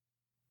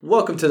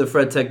Welcome to the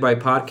Fred Tech Bite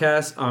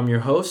Podcast. I'm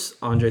your host,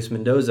 Andres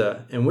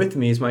Mendoza, and with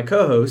me is my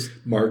co-host,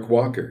 Mark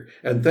Walker.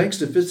 And thanks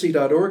to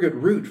FITCI.org at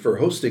Root for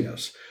hosting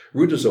us.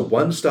 Root is a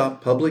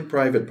one-stop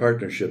public-private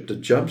partnership to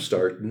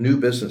jumpstart new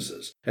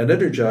businesses and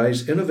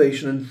energize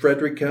innovation in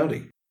Frederick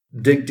County.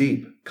 Dig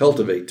deep,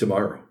 cultivate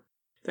tomorrow.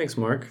 Thanks,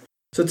 Mark.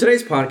 So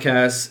today's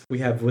podcast, we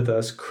have with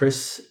us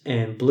Chris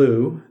and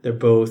Blue. They're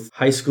both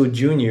high school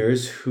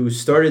juniors who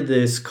started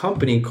this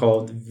company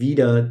called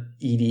Vita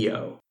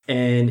EDO.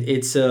 And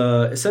it's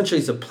essentially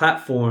it's a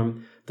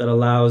platform that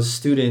allows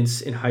students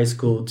in high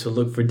school to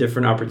look for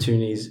different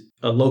opportunities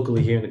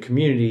locally here in the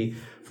community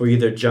for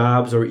either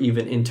jobs or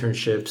even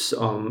internships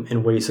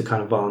and ways to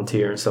kind of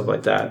volunteer and stuff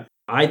like that.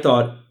 I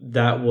thought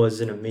that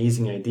was an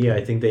amazing idea.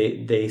 I think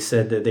they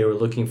said that they were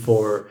looking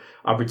for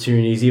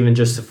opportunities even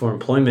just for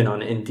employment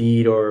on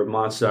Indeed or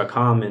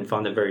Monster.com and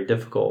found it very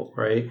difficult,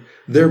 right?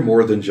 They're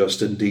more than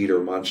just Indeed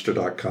or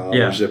Monster.com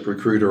or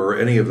ZipRecruiter or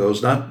any of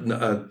those.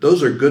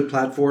 Those are good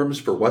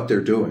platforms for what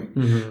they're doing.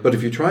 Mm-hmm. But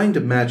if you're trying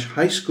to match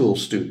high school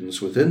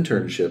students with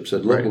internships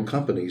at local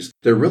companies,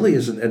 there really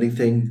isn't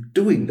anything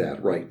doing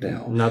that right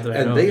now. Not that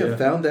I know. And they have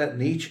found that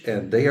niche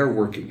and they are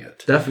working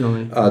it.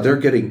 Definitely. They're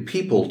getting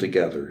people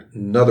together.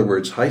 In other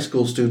words, high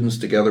school students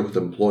together with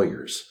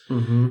employers.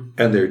 Mm-hmm.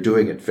 And they're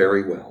doing it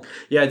very well.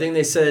 Yeah, I think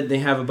they said they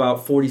have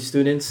about 40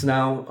 students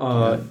now,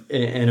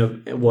 and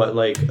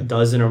a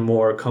dozen or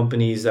more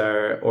companies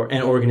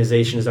and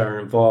organizations that are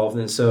involved.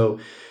 And so,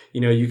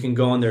 you can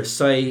go on their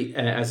site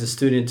as a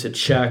student to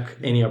check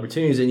any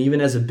opportunities. And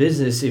even as a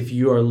business, if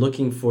you are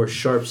looking for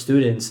sharp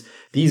students,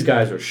 these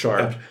guys are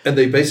sharp. And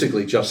they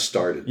basically just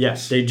started.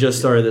 Yes, they just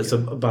started this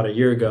about a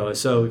year ago.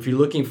 So if you're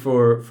looking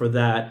for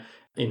that,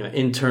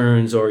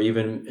 interns or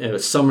even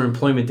summer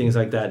employment, things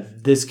like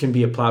that, this can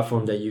be a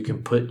platform that you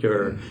can put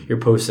your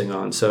posting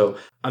on. So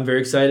I'm very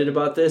excited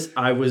about this.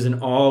 I was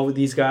in awe with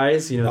these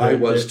guys. I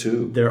was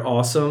too. They're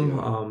awesome.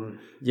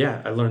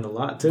 I learned a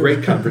lot too.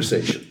 Great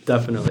conversation.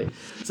 Definitely.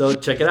 So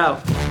check it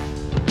out.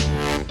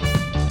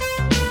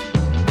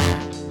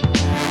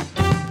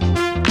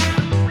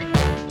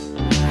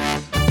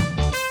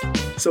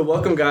 So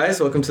welcome, guys.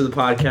 Welcome to the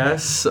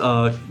podcast.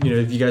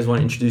 If you guys want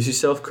to introduce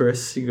yourself,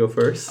 Chris, you go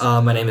first.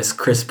 My name is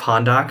Chris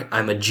Pondoc.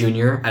 I'm a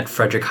junior at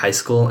Frederick High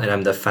School, and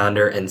I'm the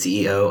founder and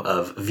CEO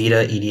of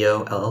Vita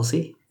EDO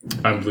LLC.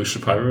 I'm Blue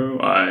Shapiro.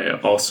 I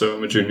also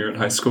am a junior in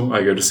high school.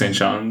 I go to St.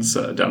 John's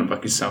down in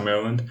Buckystown,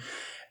 Maryland,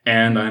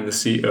 and I'm the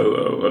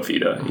COO of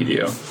Vita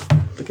EDO.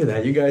 Look at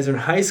that. You guys are in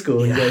high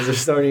school. You guys are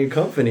starting a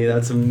company.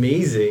 That's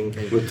amazing.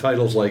 With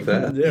titles like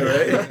that. Yeah,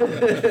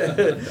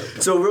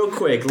 right? So real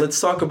quick, let's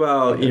talk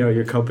about,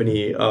 your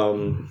company.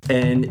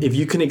 And if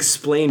you can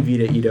explain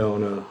Vita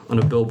EDO on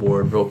a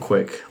billboard real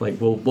quick,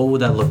 what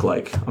would that look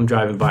like? I'm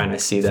driving by and I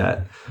see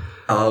that.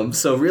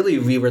 So really,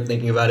 we were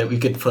thinking about it. We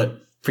could put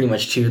pretty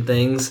much two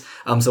things.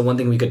 So one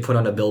thing we could put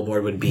on a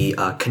billboard would be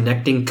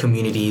connecting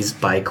communities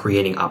by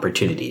creating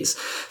opportunities.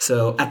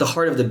 So at the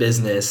heart of the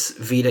business,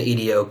 Vita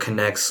EDO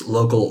connects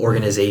local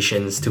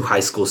organizations to high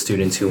school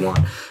students who want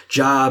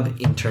job,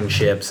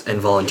 internships,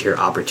 and volunteer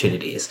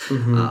opportunities.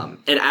 Mm-hmm.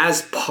 And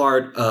as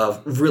part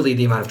of really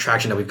the amount of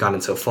traction that we've gotten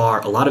so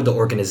far, a lot of the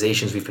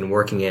organizations we've been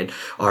working in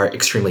are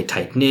extremely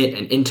tight-knit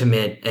and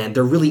intimate, and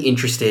they're really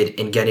interested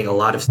in getting a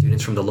lot of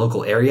students from the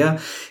local area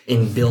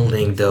in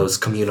building those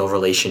communal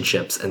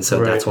relationships. And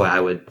so that's why I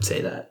would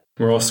say that.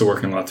 We're also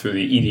working a lot through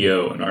the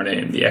EDO in our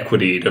name, the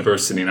equity,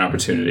 diversity, and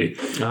opportunity.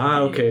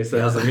 Okay. So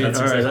that's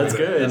exactly that's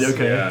good.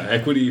 Okay. Yeah,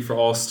 equity for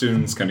all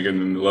students, kind of give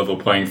them a level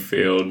playing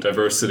field.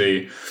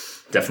 Diversity,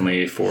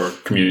 definitely for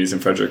communities in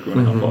Frederick. We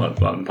want to help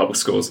a lot in public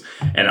schools.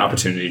 And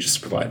opportunity, just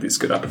to provide these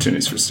good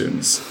opportunities for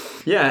students.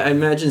 Yeah, I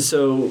imagine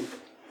so.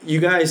 You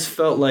guys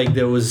felt like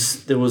there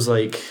was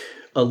like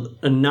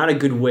a not a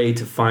good way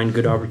to find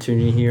good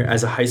opportunity here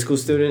as a high school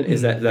student.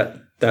 Is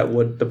that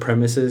what the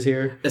premise is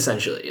here?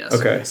 Essentially, yes.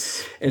 Okay.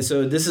 And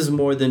so this is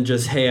more than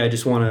just, hey, I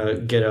just want to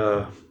get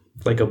a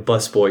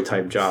busboy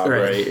type job,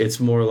 right? It's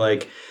more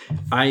like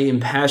I am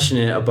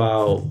passionate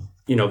about,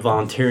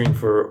 volunteering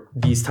for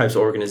these types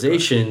of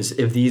organizations.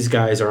 If these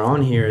guys are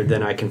on here,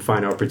 then I can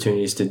find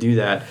opportunities to do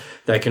that.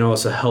 That can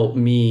also help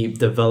me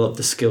develop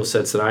the skill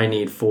sets that I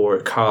need for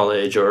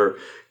college or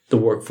the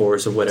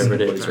workforce or whatever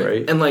it is,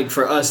 right? And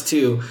for us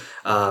too,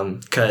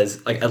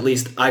 because at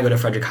least I go to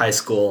Frederick High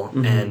School,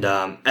 and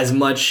as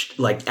much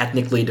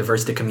ethnically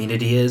diverse the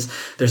community is,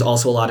 there's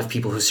also a lot of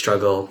people who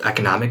struggle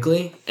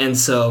economically. And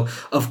so,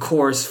 of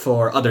course,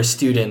 for other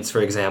students,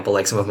 for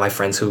example, some of my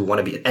friends who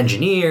want to be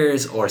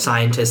engineers or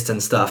scientists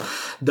and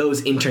stuff,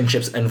 those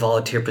internships and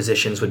volunteer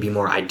positions would be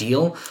more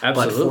ideal. Absolutely.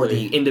 But for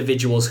the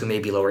individuals who may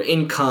be lower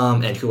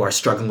income and who are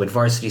struggling with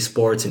varsity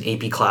sports and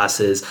AP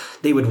classes,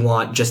 they would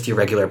want just your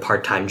regular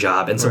part-time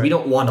job. And so we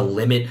don't want to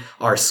limit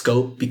our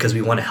scope because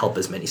we want to help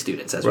as many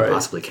students as we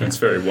possibly can. It's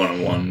very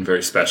one-on-one,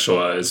 very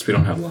specialized. We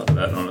don't have a lot of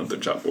that on other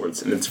job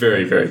boards, and it's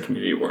very, very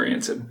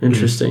community-oriented.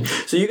 Interesting.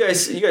 So you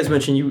guys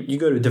mentioned you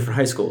go to different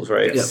high schools,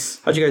 right? Yes.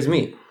 How'd you guys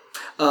meet?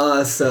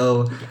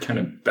 So kind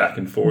of back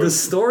and forth. The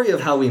story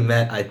of how we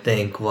met, I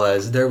think,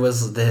 was there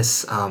was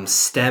this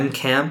STEM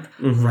camp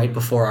right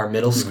before our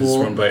middle school. It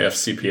was run by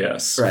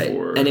FCPS. Right.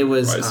 And it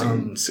was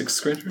rising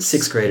sixth graders?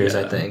 Sixth graders,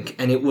 I think.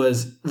 And it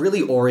was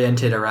really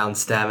oriented around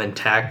STEM and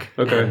tech.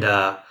 Okay. And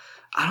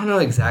I don't know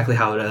exactly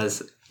how it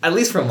is. At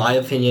least from my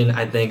opinion,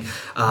 I think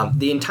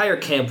the entire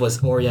camp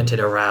was oriented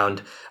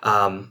around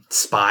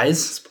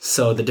spies.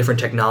 So the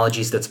different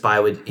technologies that spy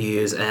would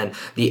use, and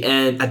at the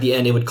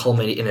end, it would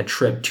culminate in a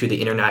trip to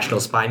the International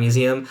Spy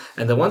Museum.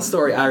 And the one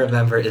story I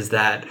remember is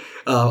that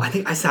I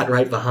think I sat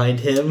right behind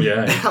him.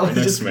 Yeah,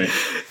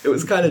 it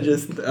was kind of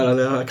just, I don't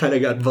know, I kind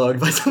of got bugged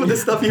by some of the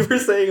stuff you were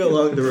saying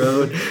along the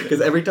road,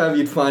 because every time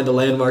you'd find a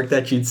landmark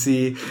that you'd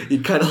see,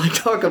 you'd kind of like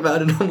talk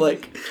about it, and I'm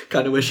like,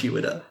 kind of wish you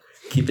would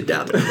keep it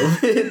down a little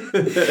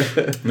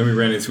bit. And then we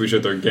ran into each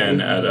other again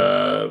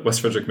at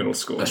West Frederick Middle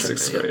School in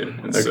sixth grade.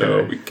 And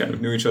so we kind of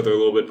knew each other a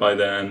little bit by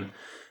then.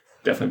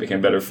 Definitely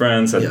became better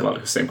friends, had a lot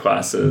of the same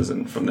classes,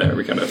 and from there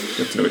we kind of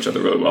got to know each other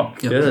really well.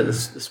 Yep. Yeah,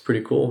 that's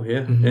pretty cool, yeah.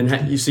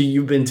 And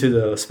you've been to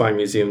the Spy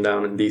Museum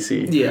down in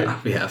D.C. Yeah,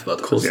 right? we have.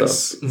 About cool stuff.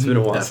 It's been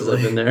a while since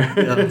I've been there.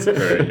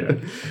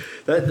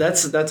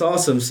 That's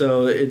awesome.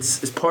 So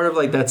it's part of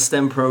like that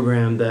STEM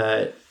program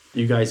that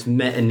you guys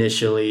met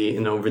initially,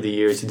 and over the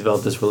years you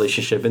developed this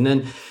relationship. And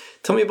then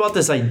tell me about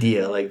this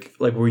idea. Like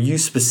were you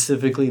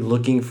specifically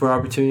looking for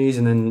opportunities,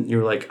 and then you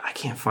were like, I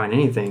can't find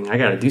anything. I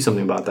got to do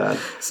something about that.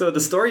 So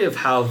the story of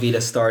how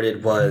Vita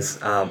started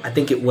was, I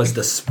think it was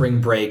the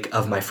spring break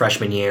of my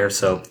freshman year,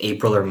 so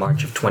April or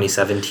March of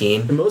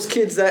 2017. And most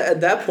kids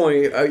at that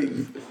point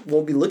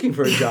won't be looking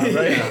for a job,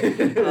 right?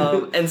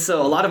 And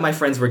so a lot of my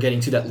friends were getting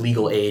to that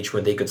legal age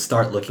where they could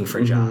start looking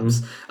for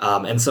jobs.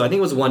 And so I think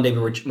it was one day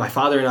my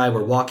father and I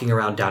were walking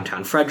around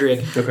downtown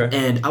Frederick,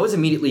 and I was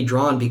immediately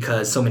drawn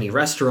because so many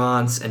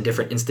restaurants and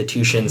different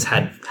institutions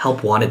had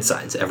help wanted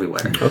signs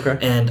everywhere.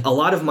 And a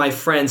lot of my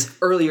friends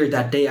earlier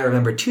that day, I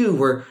remember too,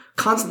 were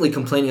constantly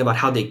complaining about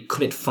how they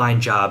couldn't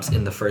find jobs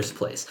in the first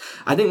place.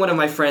 I think one of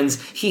my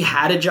friends, he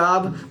had a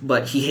job,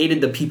 but he hated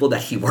the people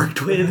that he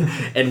worked with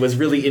and was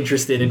really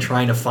interested in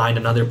trying to find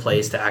another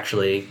place to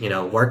actually,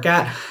 work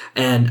at.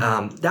 And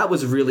that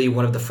was really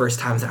one of the first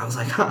times that I was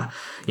like,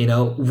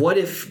 what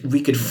if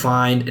we could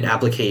find an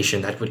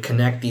application that would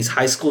connect these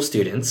high school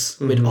students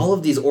with all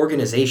of these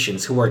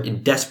organizations who are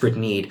in desperate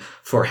need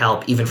for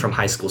help, even from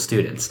high school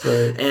students.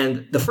 Right.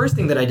 And the first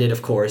thing that I did,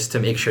 of course, to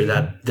make sure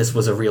that this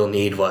was a real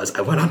need was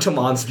I went onto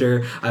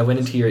Monster, I went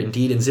into your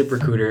Indeed and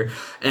ZipRecruiter,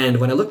 and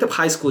when I looked up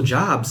high school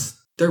jobs,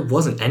 there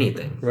wasn't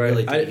anything. Right.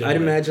 Really I'd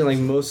imagine like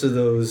most of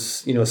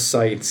those,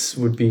 sites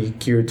would be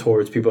geared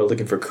towards people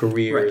looking for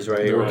careers,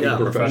 right?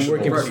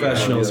 Working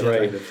professionals, right?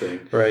 Kind of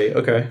thing. Right.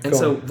 Okay. And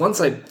so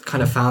once I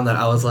kind of found that,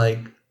 I was like,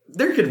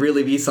 there could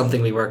really be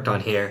something we worked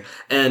on here.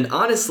 And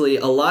honestly,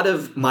 a lot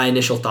of my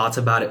initial thoughts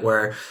about it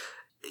were,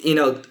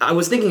 I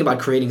was thinking about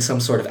creating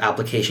some sort of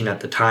application at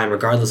the time,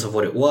 regardless of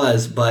what it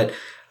was, but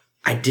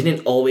I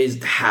didn't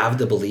always have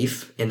the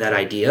belief in that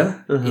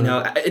idea,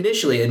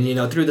 initially.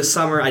 And, through the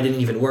summer, I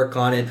didn't even work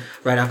on it.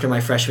 Right after my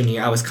freshman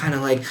year, I was kind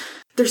of like,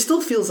 there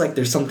still feels like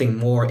there's something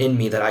more in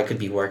me that I could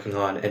be working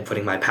on and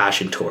putting my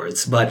passion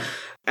towards. But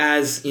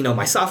as,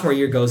 my sophomore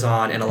year goes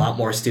on and a lot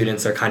more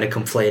students are kind of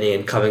complaining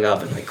and coming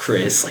up and like,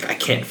 Chris, I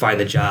can't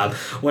find a job.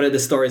 One of the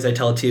stories I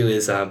tell too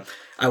is,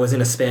 I was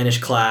in a Spanish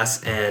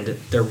class and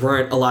there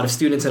weren't a lot of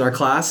students in our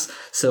class.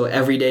 So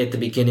every day at the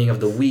beginning of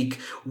the week,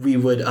 we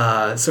would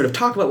sort of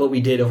talk about what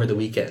we did over the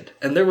weekend.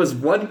 And there was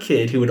one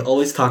kid who would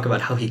always talk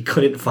about how he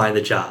couldn't find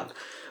a job.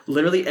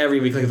 Literally every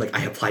week, like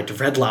I applied to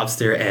Red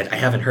Lobster and I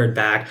haven't heard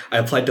back. I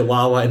applied to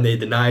Wawa and they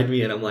denied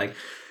me. And I'm like,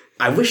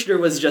 I wish there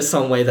was just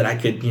some way that I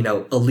could,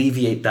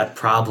 alleviate that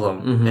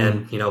problem.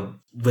 And,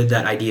 with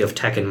that idea of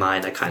tech in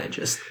mind, I kind of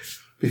just...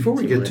 Before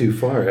we get too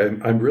far,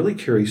 I'm really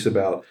curious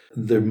about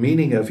the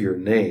meaning of your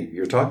name.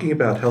 You're talking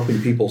about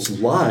helping people's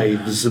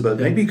lives, but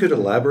maybe you could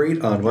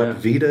elaborate on what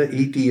Vita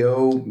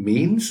EDO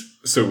means?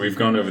 So we've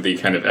gone over the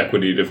kind of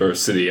equity,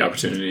 diversity,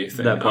 opportunity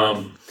thing. That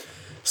part.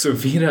 So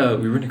Vita,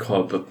 we were going to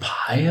call it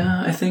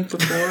Papaya, I think,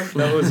 before.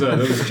 That was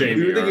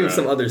Jamie. We were thinking of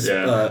some others.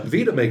 Yeah.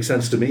 Vita makes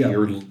sense to me. Yeah.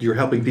 You're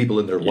helping people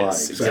in their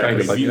lives.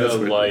 Exactly. Vita,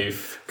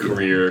 life,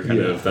 career, kind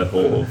of that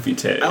whole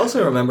Vita. I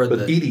also remember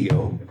the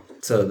EDO.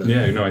 So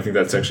I think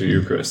that's actually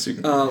you, Chris.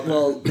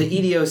 Well, the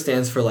EDO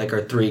stands for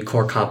our 3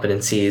 core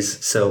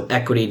competencies. So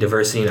equity,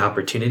 diversity, and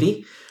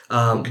opportunity.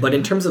 But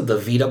in terms of the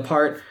Vita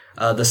part,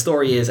 the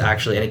story is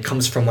actually, and it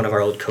comes from one of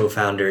our old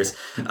co-founders,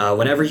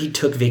 whenever he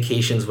took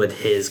vacations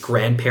with his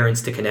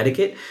grandparents to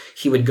Connecticut,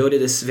 he would go to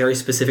this very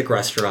specific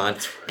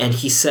restaurant, and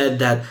he said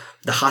that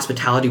the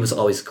hospitality was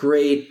always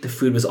great, the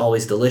food was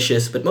always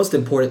delicious, but most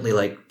importantly,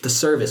 the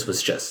service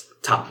was just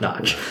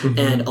top-notch.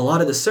 And a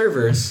lot of the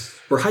servers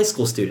were high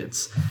school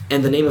students,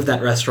 and the name of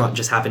that restaurant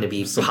just happened to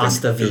be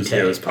Pasta Vita.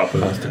 It was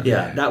Papa.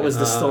 Yeah, that was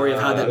the story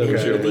of how that came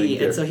to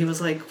be. And so he was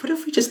like, what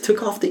if we just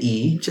took off the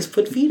E, just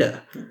put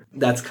Vita.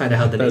 That's kind of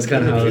how the name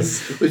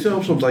is. It's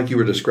almost like you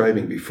were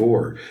describing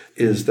before,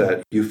 is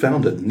that you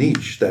found a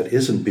niche that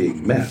isn't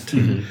being met.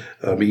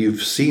 Mm-hmm.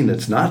 You've seen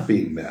it's not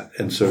being met,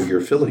 and so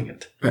you're filling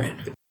it. Right.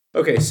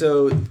 Okay,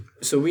 so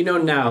we know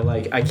now,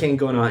 like, I can't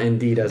go on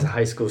Indeed as a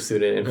high school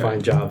student and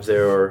find jobs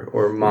there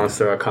or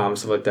Monster.com,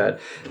 stuff like that.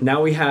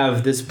 Now we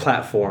have this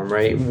platform,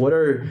 right?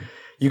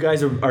 You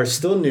guys are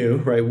still new,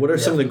 right? What are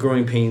some of the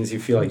growing pains you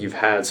feel like you've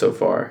had so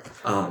far?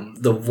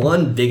 The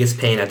one biggest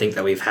pain I think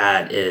that we've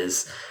had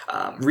is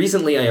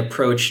recently I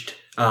approached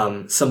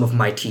some of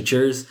my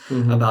teachers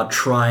about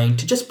trying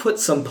to just put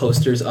some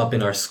posters up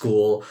in our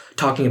school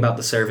talking about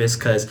the service,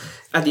 because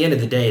at the end of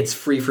the day, it's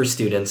free for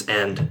students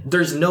and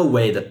there's no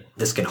way that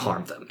this can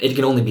harm them. It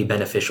can only be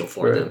beneficial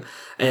for them.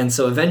 And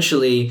so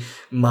eventually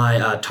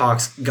my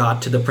talks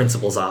got to the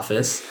principal's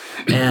office,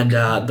 and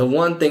the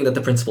one thing that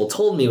the principal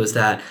told me was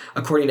that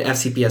according to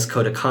FCPS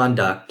Code of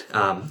Conduct,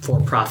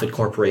 for-profit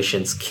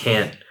corporations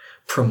can't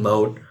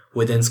promote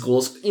within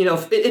schools. You know,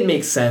 it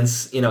makes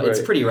sense. You know, it's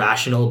pretty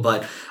rational,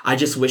 but I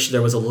just wish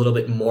there was a little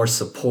bit more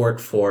support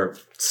for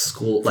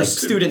school, like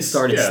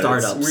student-started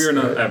startups. We are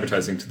not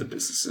advertising to the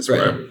businesses.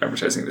 We're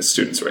advertising to the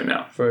students right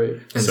now. Right.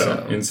 And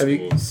so in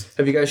schools.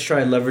 Have you guys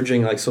tried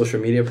leveraging like social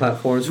media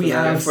platforms? We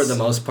have, for the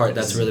most part.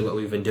 That's really what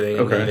we've been doing.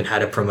 And we even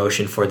had a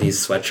promotion for these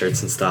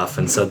sweatshirts and stuff.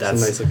 And so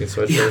that's a nice looking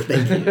sweatshirt.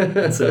 Thank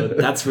you. And so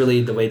that's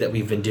really the way that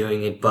we've been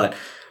doing it. But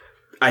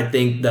I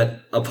think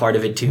that a part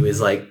of it too is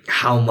like,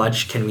 how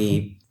much can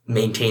we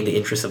maintain the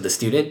interest of the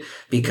student?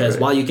 Because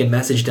while you can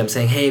message them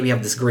saying, hey, we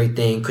have this great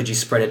thing, could you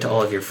spread it to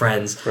all of your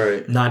friends?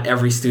 Not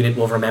every student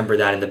will remember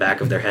that in the back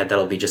of their head.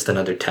 That'll be just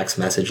another text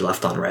message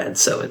left on read.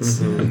 So it's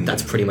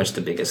that's pretty much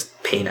the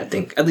biggest pain, I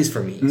think, at least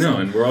for me. No,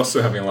 and we're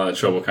also having a lot of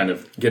trouble kind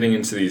of getting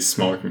into these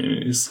smaller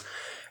communities.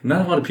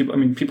 Not a lot of people, I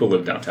mean, people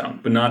live downtown,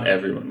 but not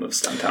everyone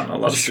lives downtown. A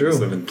lot of students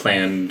live in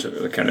planned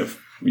kind of,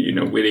 you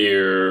know,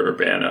 Whittier,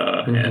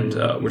 Urbana, and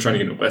we're trying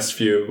to get into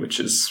Westview, which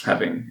is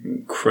having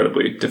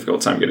incredibly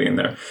difficult time getting in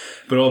there.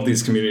 But all of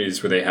these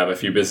communities where they have a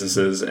few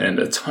businesses and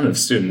a ton of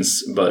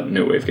students, but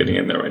no way of getting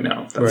in there right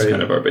now. That's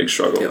kind of our big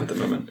struggle at the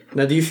moment.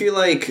 Now, do you feel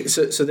like,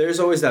 so there's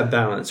always that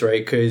balance,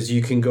 right? Because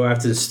you can go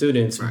after the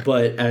students,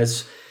 but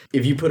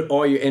if you put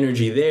all your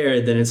energy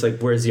there, then it's like,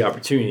 where's the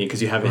opportunity?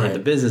 Because you haven't hit the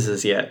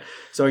businesses yet.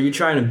 So are you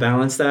trying to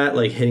balance that,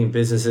 like hitting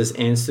businesses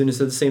and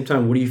students at the same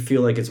time? What do you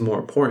feel like is more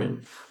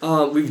important?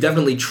 We've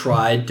definitely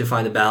tried to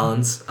find a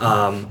balance.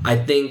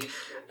 I think,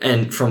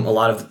 and from a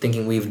lot of the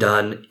thinking we've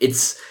done,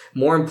 it's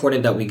more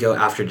important that we go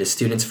after the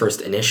students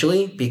first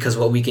initially, because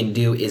what we can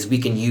do is we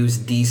can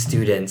use these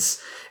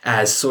students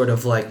as sort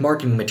of like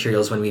marketing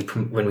materials when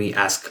we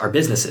ask our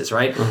businesses,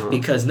 right?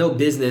 Because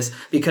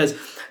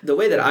the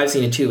way that I've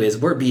seen it too is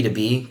we're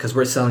B2B because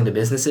we're selling to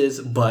businesses,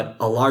 but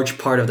a large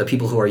part of the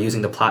people who are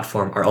using the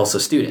platform are also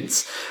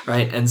students,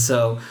 right? And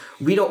so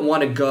we don't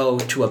want to go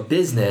to a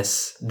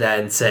business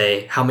then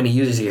say, how many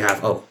users do you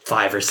have? Oh,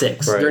 5 or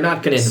 6. They're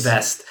not going to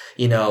invest,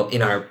 you know,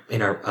 in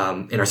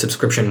our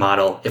subscription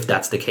model if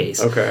that's the case.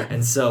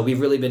 And so we've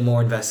really been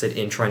more invested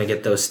in trying to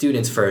get those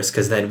students first,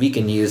 because then we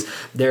can use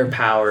their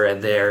power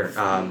and their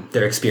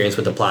experience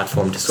with the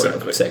platform to sort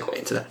of segue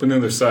into that. But on the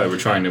other side, we're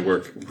trying to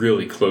work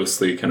really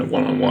closely, kind of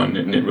one-on-one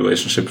in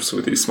relationships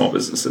with these small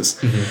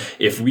businesses.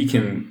 If we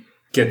can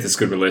get this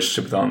good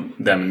relationship with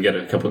them and get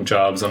a couple of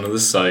jobs onto the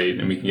site,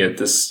 and we can get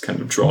this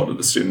kind of draw to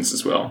the students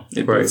as well.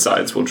 Both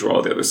sides will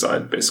draw the other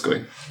side,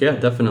 basically. Yeah,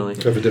 definitely.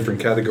 You have a different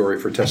category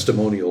for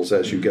testimonials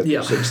as you get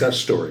the success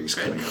stories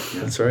coming up.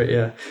 That's right,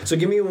 yeah. So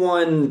give me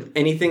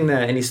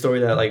any story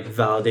that like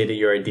validated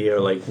your idea, or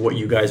like what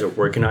you guys are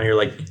working on. You're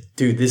like,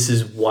 dude, this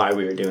is why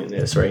we are doing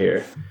this right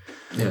here.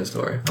 Yeah,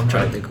 story. I'm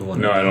trying to think of one.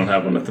 No, I don't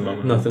have one at the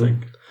moment.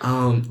 Nothing.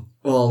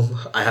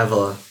 Well, I have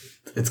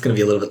it's going to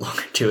be a little bit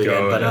longer too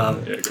again,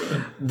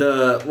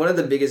 but one of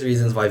the biggest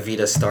reasons why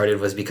Vita started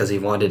was because he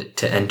wanted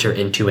to enter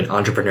into an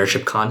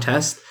entrepreneurship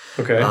contest.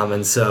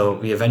 And so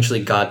we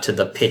eventually got to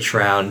the pitch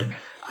round,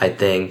 I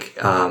think,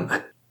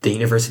 at the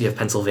University of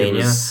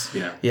Pennsylvania.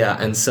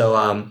 And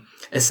so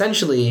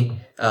essentially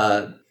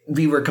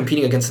we were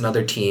competing against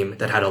another team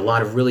that had a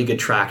lot of really good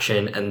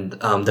traction, and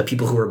the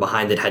people who were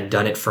behind it had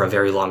done it for a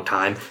very long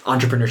time,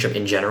 entrepreneurship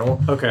in general.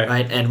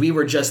 Right? And we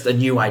were just a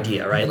new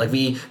idea, right? Like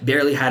we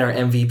barely had our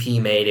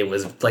MVP made. It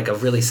was like a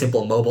really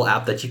simple mobile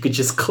app that you could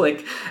just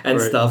click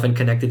and stuff and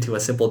connect it to a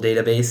simple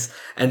database.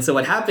 And so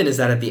what happened is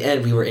that at the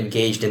end, we were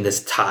engaged in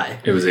this tie.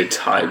 It was a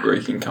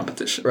tie-breaking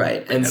competition.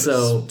 Right. And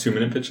so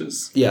 2-minute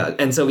pitches. Yeah.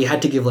 And so we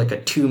had to give like a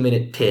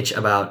 2-minute pitch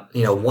about,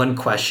 you know, one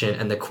question.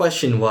 And the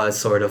question was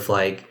sort of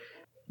like,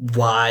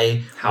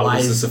 how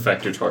does this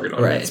affect your target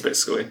audience,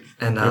 basically?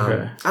 And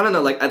I don't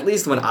know, like at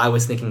least when I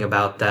was thinking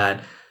about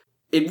that,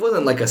 it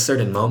wasn't like a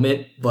certain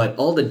moment, but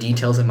all the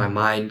details in my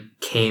mind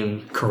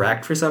came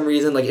correct for some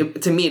reason. Like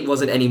to me, it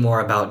wasn't anymore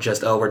about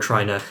just, we're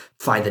trying to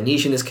find the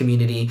niche in this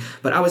community,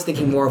 but I was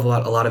thinking more of a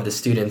lot of the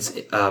students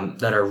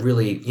that are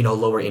really, you know,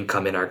 lower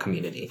income in our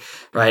community,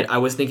 right? I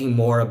was thinking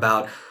more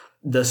about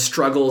the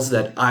struggles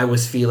that I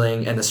was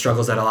feeling and the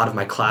struggles that a lot of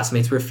my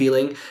classmates were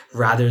feeling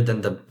rather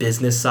than the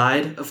business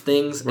side of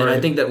things. Right. And I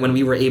think that when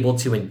we were able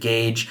to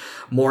engage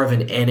more of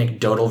an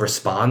anecdotal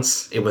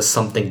response, it was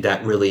something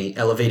that really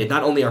elevated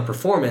not only our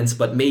performance,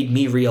 but made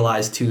me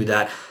realize too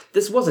that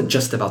this wasn't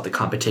just about the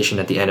competition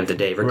at the end of the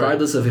day,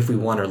 regardless of if we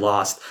won or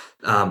lost.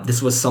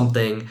 This was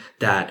something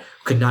that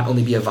could not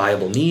only be a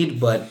viable need,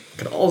 but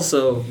could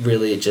also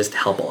really just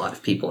help a lot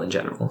of people in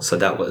general. So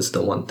that was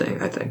the one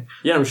thing, I think.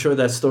 Yeah, I'm sure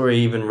that story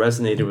even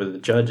resonated with the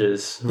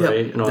judges,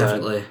 right? Yep, and all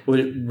definitely.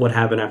 That. What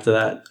happened after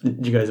that?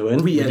 Did you guys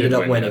win? We ended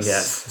up winning, yes.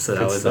 yes. So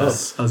that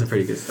was a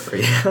pretty good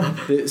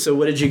story. So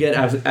what did you get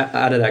out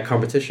of that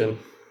competition?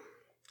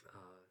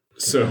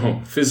 So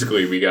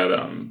physically, we got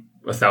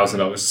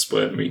 $1,000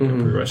 split, and we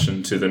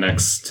progression to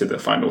the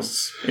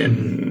finals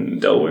in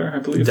Delaware, I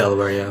believe.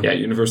 Delaware, yeah. Yeah,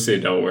 University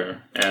of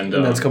Delaware. And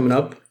that's coming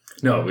up?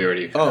 No, we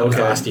already... Oh, okay.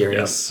 Last year,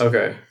 yes.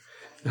 Okay.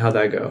 How'd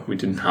that go? We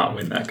did not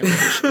win that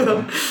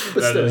competition.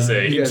 That is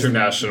a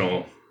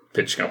international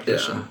pitch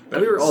competition. Yeah.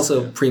 We were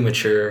also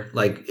premature.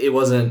 Like, it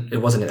wasn't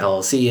an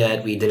LLC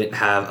yet. We didn't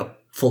have a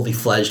fully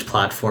fledged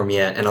platform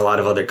yet, and a lot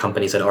of other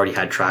companies had already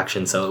had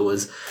traction. So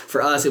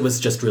for us, it was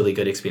just really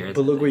good experience.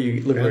 But look where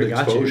it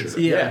got you.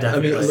 Yeah,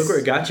 definitely. I mean, look where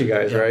it got you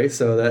guys, right?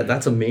 So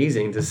that's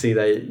amazing to see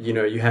that,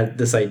 you had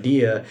this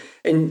idea.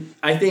 And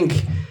I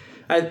think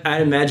I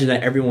imagine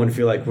that everyone would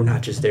feel like we're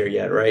not just there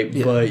yet, right?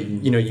 Yeah. But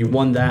you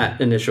won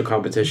that initial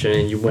competition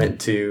and you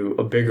went to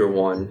a bigger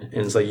one,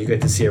 and it's like you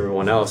get to see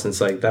everyone else, and it's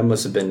like that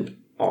must have been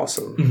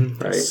awesome,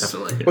 right?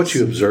 Definitely. What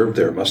you observed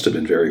there must have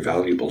been very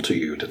valuable to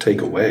you to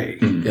take away.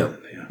 Yeah.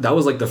 That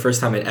was like the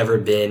first time I'd ever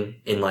been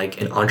in like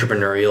an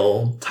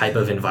entrepreneurial type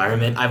of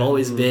environment. I've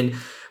always been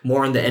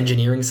more on the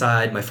engineering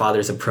side. My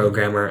father's a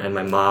programmer and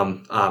my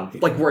mom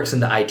works in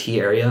the IT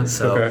area.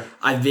 So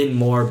I've been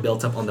more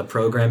built up on the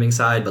programming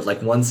side. But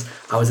like once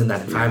I was in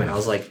that environment, I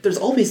was like, there's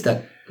always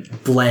that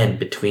blend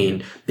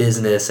between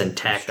business and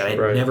tech that I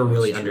never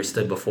really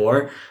understood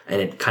before.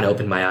 And it kind of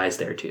opened my eyes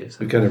there too.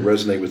 So. You kind of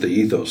resonate with the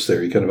ethos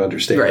there. You kind of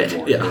understand it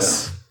more.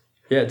 Yes.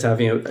 Yeah, it's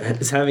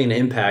having an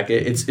impact.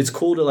 It's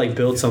cool to like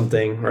build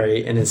something,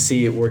 right, and then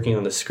see it working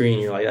on the screen.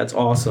 You're like, that's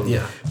awesome.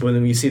 Yeah. But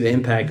when you see the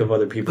impact of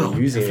other people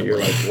using it, you're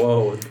like,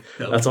 whoa,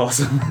 that's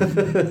awesome.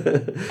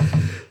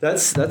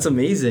 That's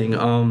amazing.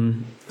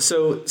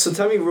 So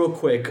tell me real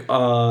quick.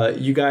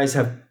 You guys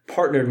have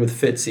partnered with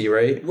FITSE,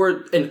 right?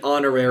 We're an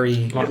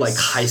honorary like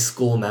high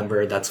school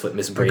member. That's what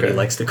Miss Brady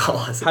likes to call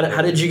us.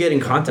 How did you get in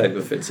contact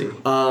with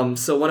FITSE?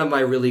 So one of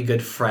my really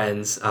good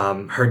friends,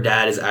 her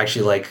dad is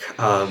actually like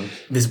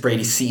Miss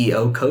Brady's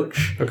CEO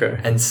coach. Okay.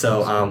 And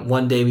so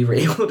one day we were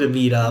able to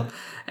meet up.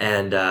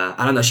 And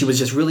I don't know, she was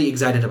just really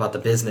excited about the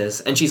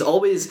business. And she's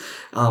always,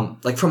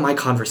 from my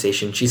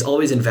conversation, she's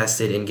always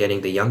invested in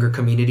getting the younger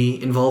community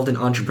involved in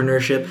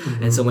entrepreneurship.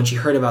 Mm-hmm. And so when she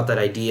heard about that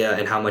idea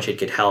and how much it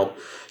could help,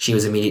 she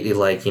was immediately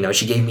like,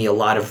 she gave me a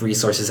lot of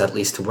resources at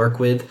least to work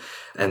with.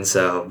 And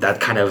so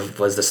that kind of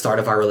was the start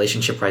of our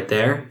relationship right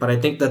there. But I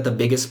think that the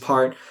biggest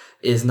part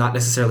is not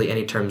necessarily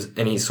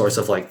any source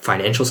of like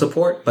financial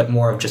support, but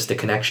more of just the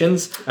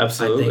connections.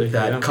 Absolutely. I think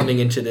that coming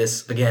into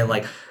this, again,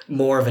 like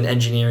more of an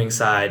engineering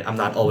side, I'm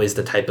not always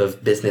the type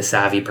of business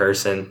savvy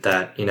person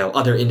that,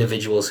 other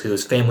individuals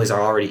whose families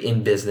are already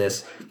in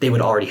business, they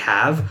would already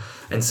have.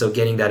 And so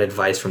getting that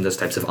advice from those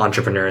types of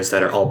entrepreneurs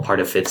that are all part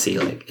of FITSE,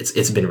 like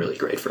it's been really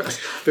great for us.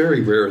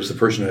 Very rare is the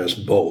person who has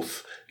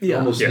both. You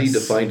almost need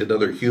to find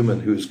another human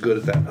who's good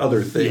at that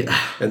other thing,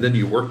 and then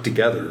you work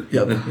together.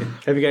 Yep.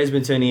 Have you guys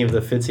been to any of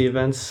the FITSE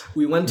events?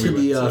 We went to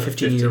the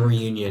 15-year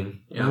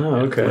reunion. Yeah. Oh,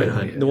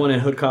 okay. The one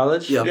in Hood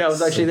College? Yep. Yeah, I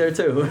was actually there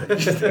too.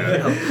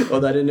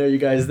 Well, I didn't know you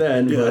guys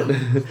then,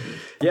 but...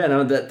 Yeah,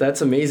 no,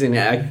 that's amazing.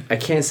 I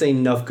can't say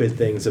enough good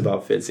things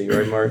about FITSE,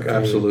 right, Mark?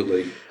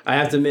 Absolutely. I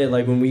have to admit,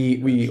 like when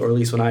we or at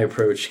least when I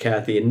approached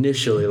Kathy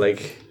initially,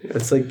 like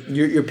it's like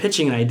you're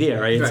pitching an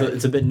idea, right?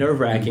 It's a bit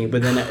nerve-wracking,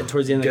 but then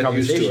towards the end of the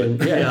conversation,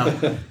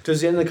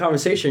 towards the end of the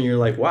conversation, you're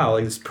like, wow,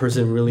 like this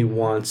person really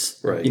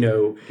wants,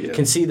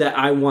 can see that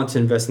I want to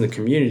invest in the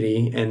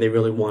community, and they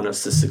really want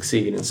us to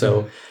succeed, and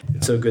so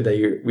it's so good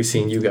that we're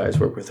seeing you guys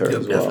work with her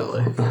as well.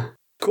 Definitely.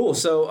 Cool.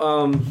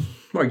 So,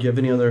 Mark, do you have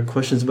any other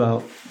questions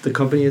about the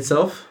company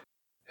itself?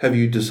 Have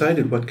you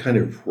decided what kind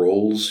of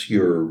roles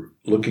you're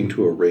looking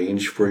to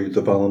arrange for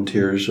the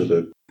volunteers or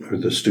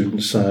the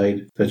student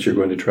side that you're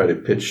going to try to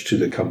pitch to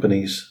the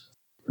companies?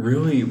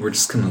 Really, we're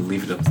just going to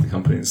leave it up to the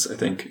companies, I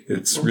think.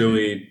 It's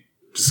really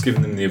just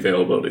giving them the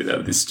availability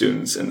that these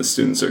students, and the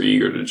students are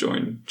eager to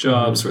join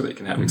jobs where they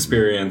can have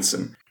experience.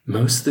 And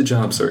most of the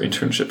jobs are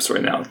internships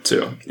right now,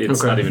 too.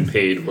 It's not even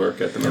paid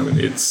work at the moment.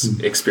 It's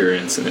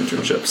experience and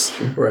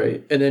internships.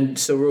 Right. And then,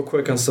 so real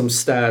quick on some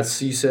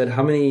stats, you said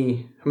how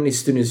many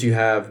students you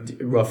have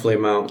roughly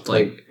amount?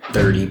 Like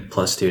 30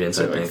 plus students,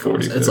 I think.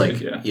 40, it's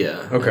 30, like,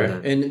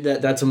 Okay. And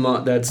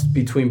that's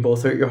between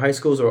both your high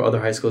schools or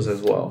other high schools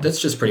as well?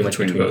 That's just pretty much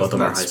between both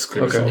of our high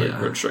schools. Okay.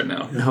 Approach right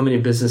now. And how many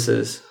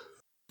businesses?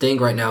 think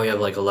right now we have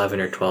like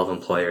 11 or 12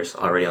 employers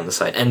already on the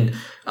site. And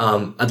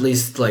at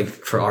least like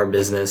for our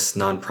business,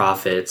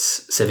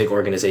 nonprofits, civic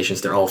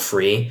organizations, they're all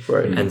free.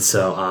 Right. And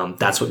so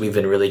that's what we've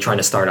been really trying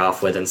to start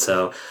off with. And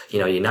so,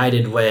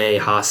 United Way,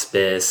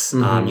 Hospice,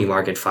 New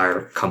Market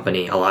Fire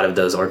Company, a lot of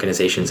those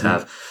organizations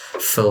have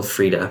feel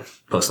free to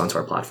post onto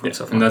our platform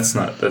so far. And that's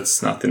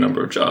not the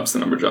number of jobs. The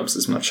number of jobs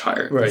is much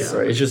higher. Right.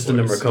 It's just the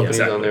number of companies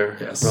on there.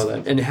 Yes.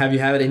 And have you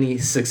had any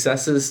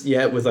successes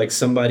yet with like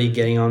somebody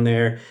getting on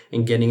there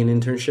and getting an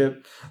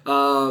internship?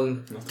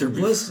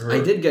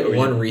 I did get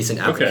one recent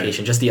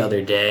application just the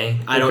other day.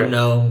 I don't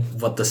know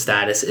what the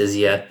status is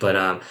yet, but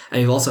and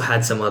we've also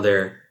had some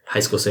other high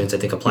school students, I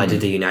think, apply to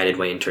the United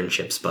Way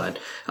internships, but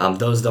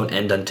those don't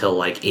end until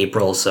like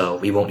April, so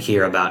we won't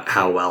hear about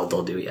how well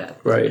they'll do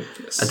yet. Right.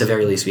 Yes. At the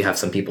very least, we have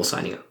some people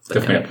signing up.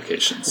 Definitely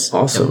applications.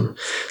 Awesome.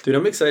 Dude,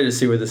 I'm excited to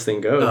see where this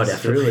thing goes. Oh,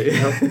 definitely.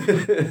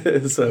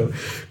 Really. So,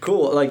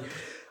 cool. Like,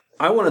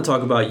 I want to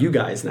talk about you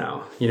guys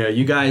now.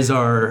 You guys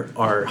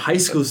are high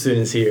school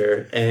students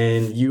here,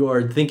 and you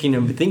are thinking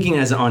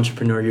as an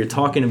entrepreneur. You're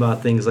talking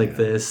about things like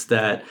this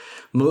that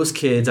most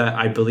kids,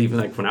 I believe,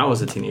 like when I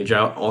was a teenager,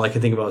 all I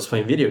could think about was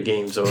playing video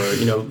games or,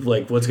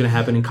 like what's going to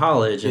happen in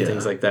college and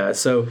things like that.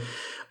 So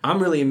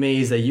I'm really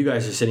amazed that you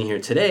guys are sitting here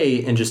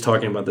today and just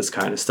talking about this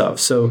kind of stuff.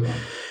 So,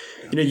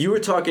 you were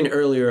talking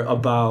earlier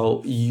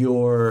about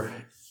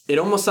it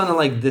almost sounded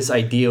like this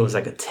idea was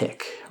like a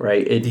tick,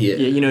 right? And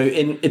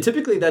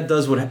typically that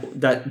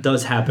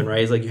does happen,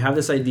 right? It's like you have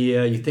this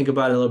idea, you think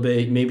about it a little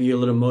bit, maybe you're a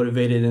little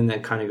motivated and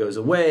that kind of goes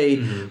away.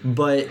 Mm-hmm.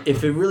 But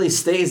if it really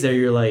stays there,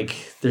 you're like,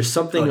 there's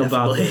something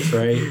about this,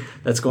 right?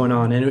 That's going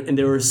on. And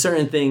there were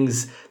certain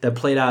things that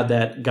played out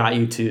that got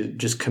you to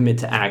just commit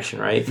to action,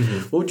 right?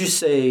 Mm-hmm. What would you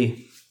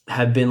say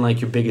have been like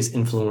your biggest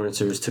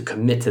influencers to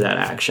commit to that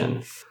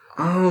action?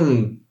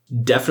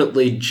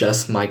 Definitely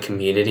just my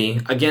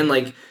community. Again,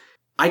 like,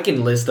 I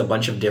can list a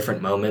bunch of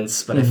different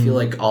moments, but I feel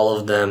like all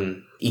of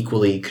them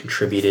equally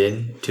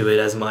contributed to it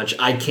as much.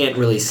 I can't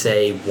really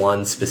say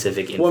one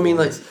specific influence. Well, I mean,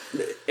 like,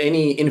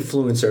 any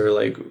influencer,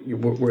 like,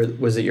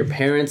 was it your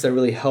parents that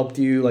really helped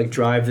you, like,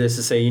 drive this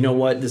to say, you know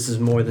what, this is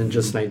more than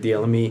just an idea.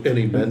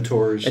 Any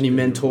mentors,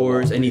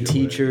 any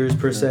teachers,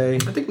 per se?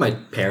 I think my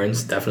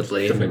parents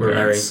definitely were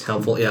very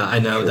helpful. Yeah, I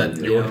know that.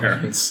 Your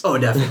parents. Oh,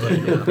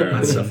 definitely. Your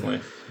parents, definitely.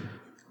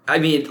 I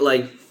mean,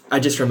 like, I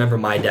just remember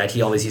my dad,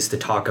 he always used to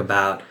talk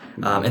about,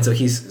 and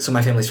so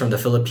my family's from the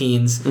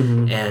Philippines,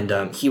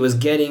 and he was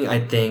getting, I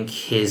think,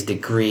 his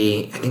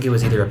degree, I think it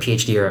was either a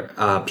PhD or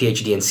a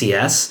PhD in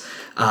CS,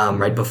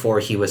 right before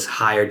he was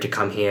hired to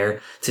come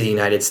here to the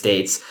United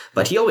States.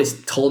 But he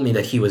always told me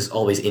that he was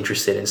always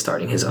interested in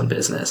starting his own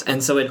business.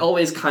 And so it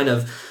always kind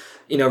of,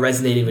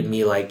 resonated with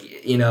me, like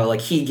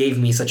he gave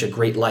me such a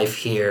great life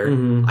here.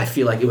 Mm-hmm. I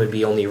feel like it would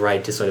be only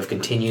right to sort of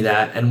continue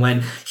that. And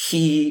when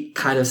he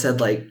kind of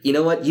said, like, you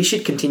know what, you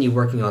should continue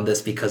working on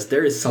this because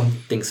there is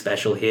something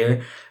special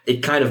here,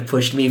 it kind of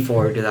pushed me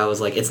forward because I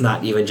was like, it's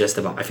not even just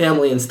about my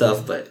family and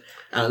stuff, but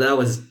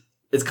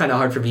it's kind of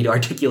hard for me to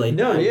articulate.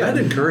 No, yeah, that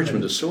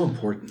encouragement is so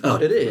important. Oh,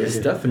 it is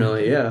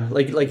definitely, yeah.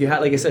 Like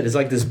I said, it's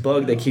like this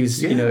bug that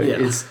keeps,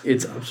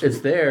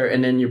 it's there,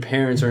 and then your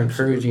parents are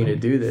encouraging you to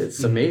do this.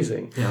 It's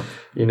amazing. Yeah.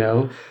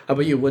 How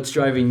about you? What's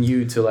driving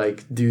you to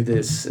like do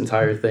this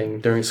entire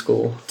thing during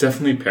school?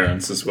 Definitely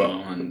parents as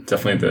well, and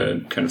definitely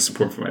the kind of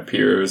support from my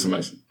peers and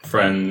my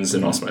friends,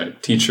 and also my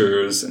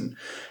teachers. And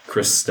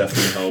Chris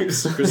definitely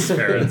helps. Chris's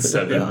parents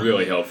have been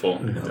really helpful.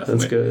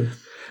 That's good.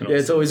 Yeah,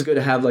 it's always good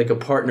to have like a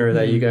partner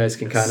that you guys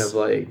can kind of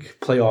like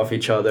play off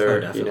each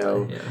other,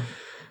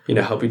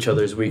 help each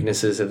other's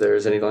weaknesses if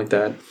there's anything like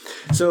that.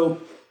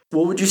 So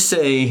what would you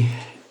say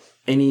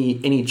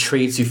any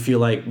traits you feel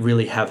like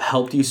really have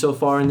helped you so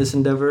far in this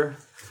endeavor?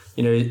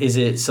 Is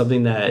it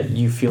something that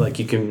you feel like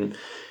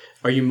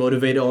are you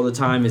motivated all the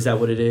time? Is that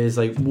what it is?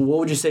 Like, what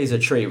would you say is a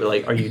trait?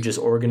 Like, are you just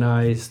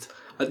organized?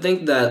 I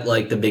think that,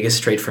 like, the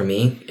biggest trait for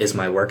me is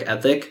my work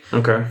ethic.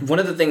 Okay. One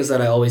of the things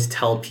that I always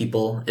tell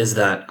people is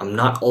that I'm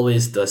not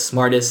always the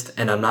smartest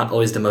and I'm not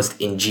always the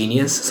most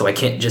ingenious. So I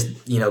can't just,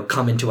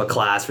 come into a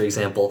class, for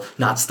example,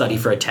 not study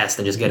for a test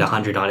and just get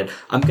 100 on it.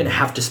 I'm going to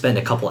have to spend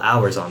a couple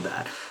hours on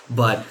that.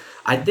 But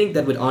I think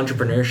that with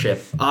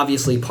entrepreneurship,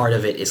 obviously part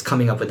of it is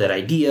coming up with that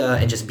idea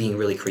and just being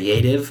really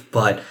creative.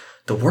 But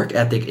the work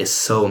ethic is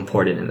so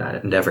important in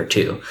that endeavor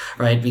too,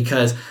 right?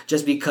 Because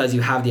just because you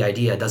have the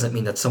idea doesn't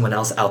mean that someone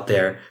else out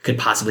there could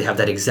possibly have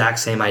that exact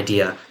same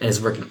idea and is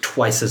working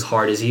twice as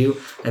hard as you.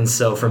 And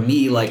so for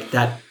me, like,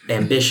 that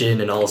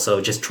ambition and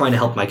also just trying to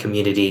help my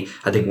community,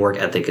 I think work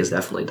ethic is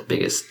definitely the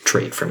biggest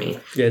trait for me.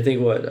 Yeah, I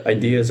think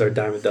ideas are a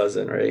dime a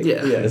dozen, right?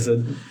 Yeah.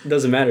 So it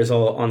doesn't matter. It's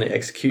all on the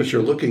execution. But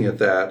you're looking at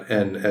that,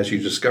 and as you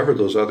discover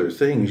those other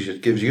things,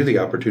 it gives you the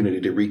opportunity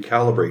to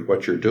recalibrate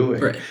what you're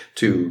doing, right,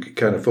 to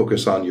kind of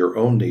focus on your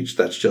own needs.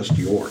 That's just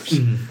yours.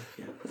 Mm-hmm.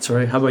 That's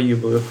right. How about you,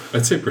 Blue?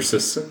 I'd say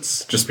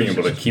persistence, just being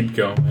able to keep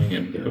going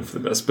and hope for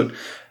the best. But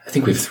I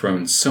think we've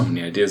thrown so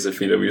many ideas at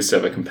Vita. We used to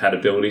have a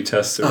compatibility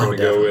test that we're going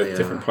to go with,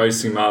 different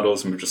pricing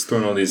models, and we've just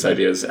thrown all these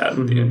ideas at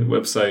the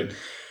website.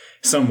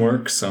 some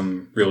work,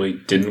 some really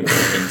didn't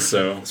work. And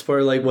so it's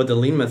part of like what the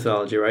lean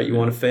methodology, right? You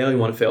want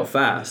to fail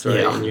fast, right?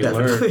 Yeah, and you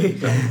definitely.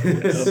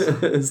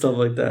 learn and stuff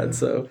like that.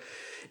 So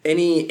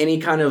any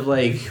kind of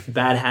like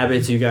bad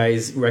habits you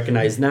guys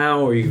recognize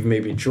now or you've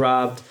maybe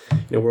dropped?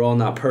 We're all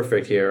not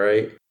perfect here,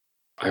 right?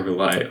 I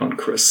rely on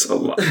Chris a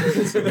lot.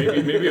 So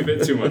maybe a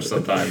bit too much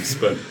sometimes,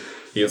 but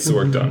he gets the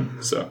work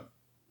done. So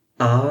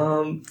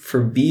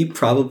for me,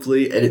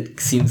 probably, and it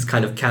seems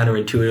kind of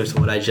counterintuitive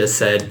to what I just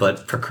said,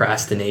 but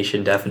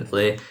procrastination,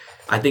 definitely.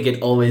 I think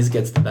it always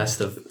gets the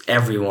best of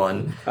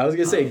everyone. I was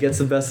going to say it gets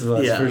the best of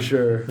us, for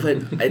sure.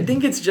 But I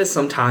think it's just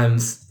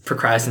sometimes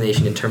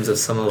procrastination in terms of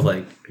some of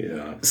like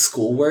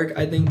schoolwork,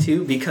 I think,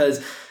 too,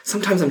 because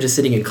sometimes I'm just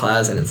sitting in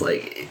class and it's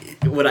like,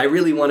 would I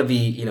really want to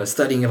be,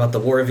 studying about the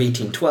War of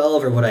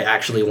 1812, or would I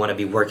actually want to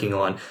be working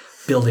on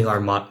building our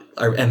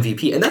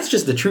MVP? And that's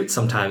just the truth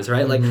sometimes,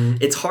 right? Like,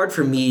 it's hard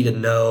for me to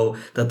know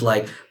that,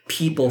 like,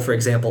 people, for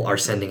example, are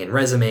sending in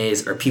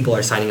resumes or people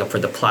are signing up for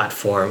the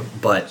platform,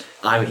 but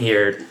I'm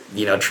here,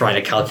 trying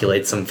to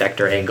calculate some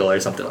vector angle or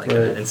something like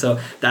that. And so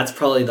that's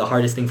probably the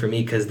hardest thing for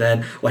me, because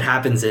then what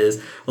happens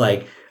is,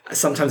 like,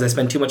 sometimes I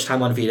spend too much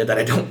time on Vita that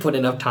I don't put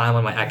enough time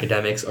on my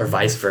academics, or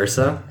vice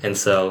versa. And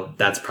so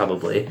that's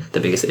probably the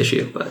biggest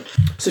issue. But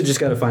so you just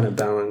got to find a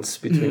balance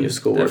between your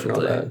schoolwork and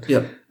all that.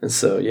 Yep. And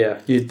so,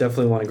 you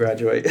definitely want to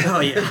graduate.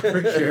 Oh, yeah,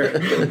 for sure.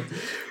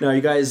 Now, are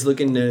you guys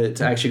looking to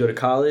actually go to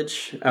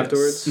college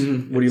afterwards? Yes.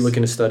 Mm-hmm. What are you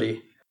looking to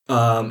study?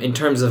 In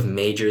terms of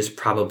majors,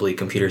 probably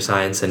computer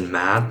science and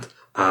math.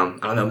 I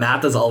don't know.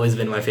 Math has always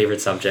been my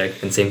favorite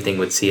subject, and same thing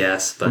with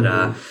CS.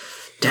 But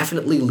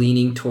definitely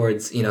leaning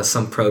towards,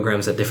 some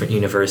programs at different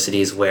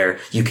universities where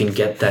you can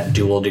get that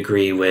dual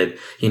degree with,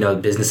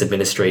 business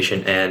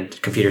administration and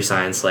computer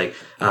science. Like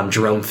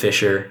Jerome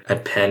Fisher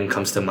at Penn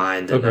comes to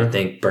mind. And I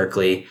think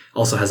Berkeley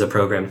also has a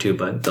program too,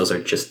 but those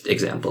are just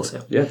examples.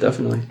 Yeah,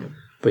 definitely.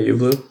 But you,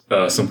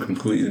 Blue? Some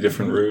completely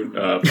different route,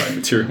 by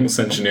materials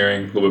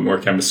engineering, a little bit more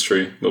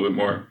chemistry, a little bit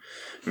more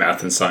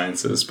math and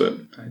sciences, but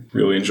I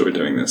really enjoy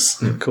doing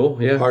this.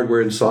 Cool, yeah.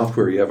 Hardware and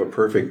software, you have a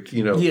perfect,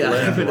 blend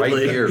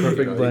right here.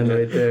 Perfect blend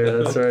right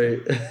there, that's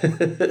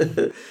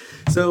right.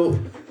 So,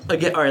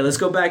 again, all right, let's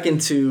go back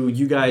into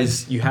you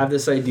guys. You have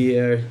this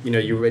idea,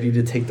 you're ready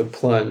to take the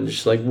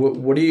plunge. Like, what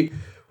would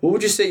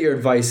you say your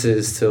advice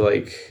is to,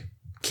 like,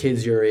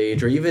 kids your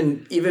age, or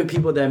even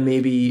people that may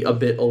be a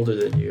bit older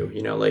than you,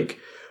 like,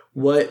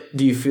 what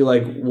do you feel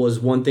like was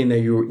one thing that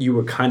you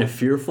were kind of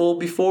fearful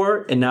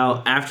before, and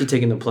now after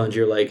taking the plunge,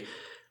 you're like,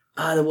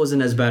 that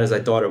wasn't as bad as I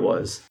thought it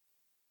was?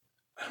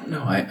 I don't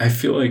know. I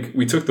feel like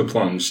we took the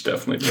plunge,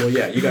 definitely. Well,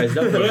 yeah, you guys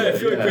definitely. But I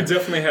feel like we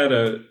definitely had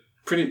a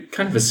pretty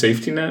kind of a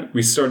safety net.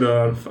 We started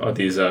off at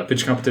these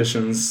pitch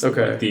competitions,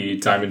 like the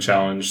Diamond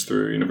Challenge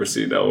through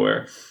University of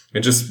Delaware,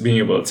 and just being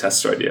able to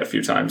test our idea a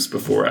few times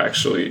before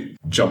actually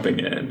jumping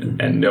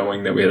in and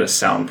knowing that we had a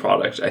sound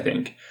product, I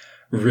think,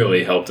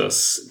 really helped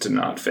us to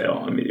not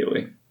fail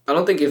immediately. I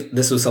don't think if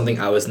this was something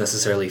I was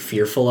necessarily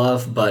fearful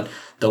of, but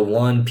the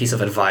one piece of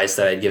advice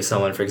that I'd give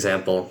someone, for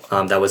example,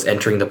 that was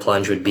entering the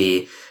plunge would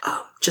be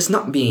just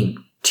not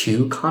being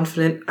too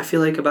confident, I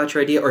feel like, about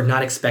your idea, or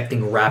not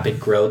expecting rapid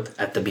growth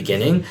at the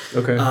beginning.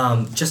 Okay.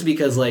 Just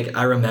because, like,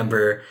 I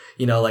remember,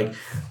 like,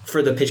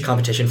 for the pitch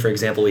competition, for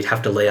example, we'd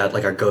have to lay out,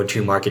 like, our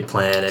go-to market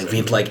plan, and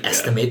we'd, like,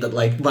 estimate that,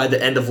 like, by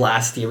the end of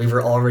last year, we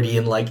were already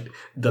in, like,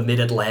 the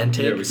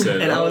mid-Atlantic. Yeah, we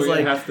said, and I was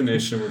like, half the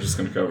nation, we're just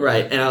going to cover.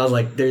 Right, and I was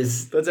like,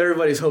 that's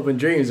everybody's hope and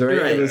dreams,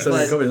 right? Right.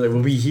 Like,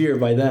 we'll be here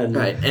by then.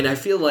 Right, and I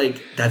feel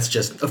like that's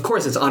just, of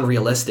course, it's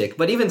unrealistic,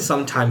 but even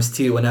sometimes,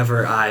 too,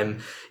 whenever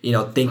I'm,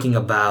 thinking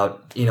about,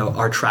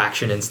 our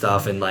traction and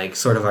stuff and, like,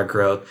 sort of our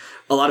growth,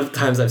 a lot of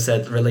times I've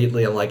said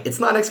lately, I'm like, it's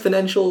not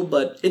exponential,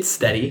 but it's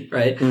steady,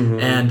 right? Mm-hmm.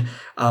 And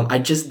I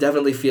just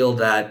definitely feel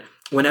that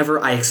whenever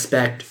I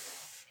expect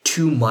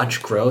too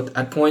much growth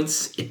at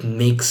points, it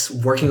makes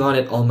working on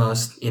it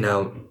almost,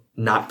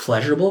 not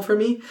pleasurable for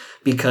me,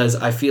 because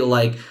I feel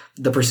like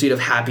the pursuit of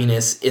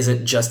happiness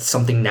isn't just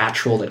something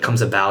natural that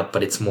comes about,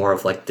 but it's more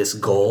of like this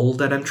goal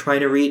that I'm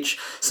trying to reach.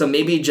 So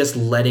maybe just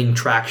letting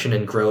traction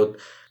and growth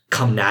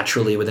come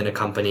naturally within a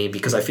company,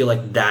 because I feel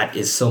like that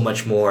is so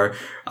much more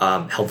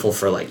helpful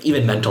for, like,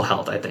 even mental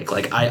health, I think.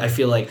 Like, I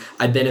feel like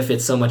I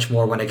benefit so much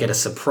more when I get a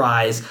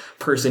surprise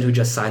person who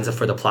just signs up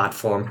for the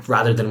platform,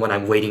 rather than when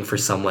I'm waiting for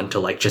someone to,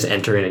 like, just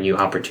enter in a new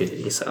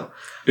opportunity. So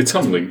it's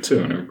humbling,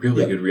 too, and a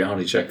really good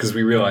reality check, because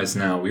we realize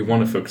now we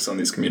want to focus on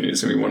these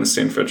communities, and we want to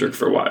stay in Frederick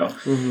for a while.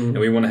 Mm-hmm. And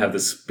we want to have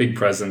this big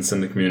presence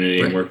in the community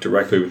and work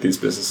directly with these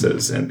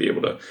businesses and be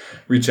able to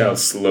reach out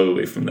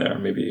slowly from there,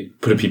 maybe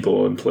put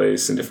people in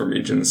place in different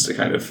regions to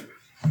kind of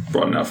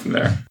broaden out from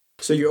there.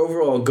 So your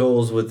overall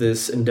goals with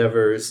this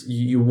endeavor is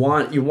you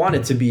want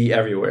it to be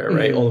everywhere,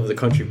 right? Mm-hmm. All over the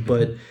country,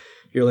 but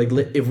you're like,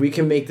 if we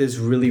can make this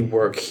really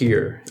work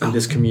here in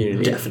this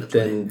community,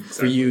 then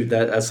for you,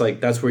 that's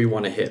where you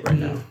want to hit right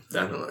now.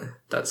 Definitely.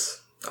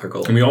 That's our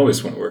goal. And we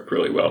always want to work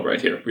really well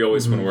right here. We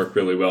always want to work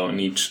really well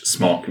in each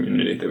small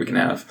community that we can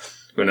have.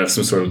 We want to have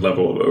some sort of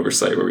level of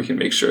oversight where we can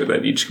make sure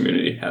that each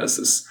community has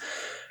this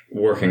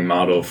working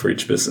model for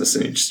each business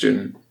and each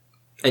student.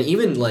 And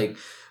even, like,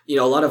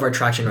 a lot of our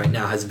traction right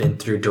now has been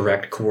through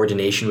direct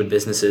coordination with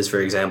businesses. For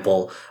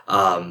example,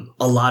 a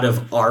lot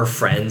of our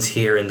friends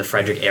here in the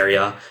Frederick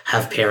area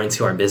have parents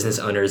who are business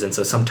owners. And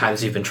so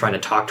sometimes we've been trying to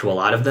talk to a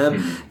lot of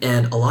them.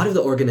 And a lot of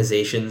the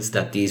organizations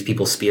that these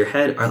people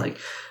spearhead are like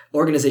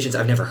organizations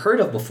I've never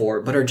heard of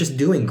before, but are just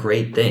doing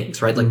great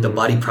things, right? Like the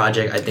Body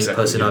Project, I think,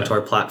 posted onto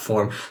our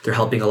platform. They're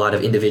helping a lot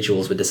of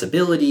individuals with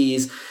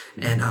disabilities.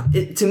 And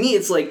to me,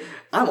 it's like,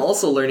 I'm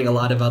also learning a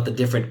lot about the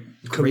different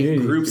great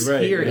groups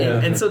here.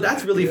 And so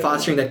that's really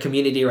fostering that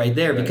community right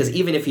there, because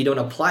even if you don't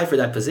apply for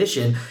that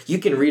position, you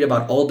can read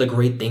about all the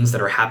great things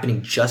that are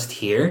happening just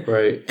here.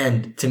 Right.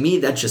 And to me,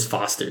 that just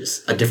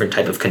fosters a different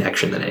type of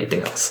connection than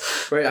anything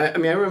else. Right. I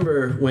mean, I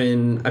remember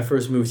when I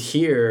first moved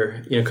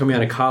here, coming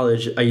out of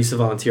college, I used to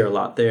volunteer a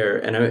lot there.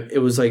 And it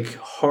was like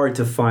hard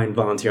to find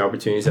volunteer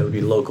opportunities that would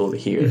be local to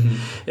here.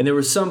 And there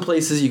were some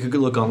places you could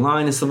look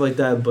online and stuff like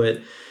that,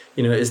 but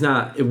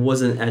it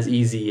wasn't as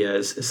easy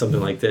as something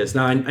like this.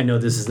 Now, I know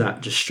this is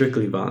not just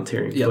strictly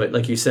volunteering, but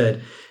like you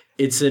said,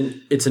 it's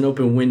an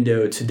open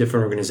window to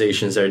different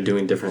organizations that are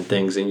doing different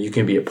things, and you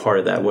can be a part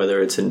of that,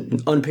 whether it's an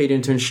unpaid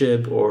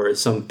internship or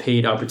some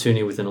paid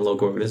opportunity within a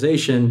local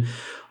organization.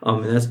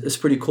 And it's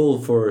pretty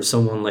cool for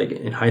someone like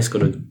in high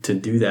school to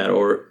do that,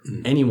 or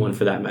anyone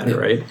for that matter,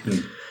 right?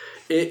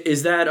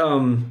 Is that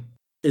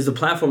is the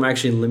platform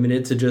actually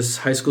limited to just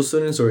high school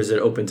students, or is it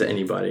open to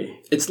anybody?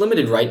 It's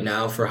limited right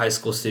now for high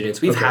school students.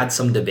 We've had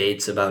some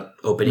debates about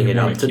opening it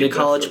up to the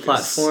college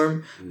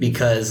platform,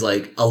 because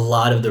like a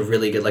lot of the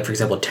really good, like for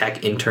example,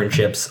 tech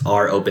internships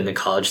are open to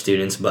college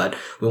students, but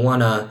we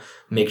want to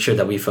make sure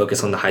that we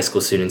focus on the high school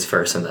students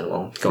first, and then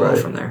we'll go on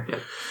from there. Yeah.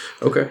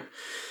 Okay.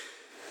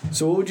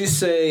 So what would you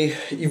say,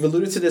 you've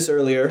alluded to this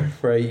earlier,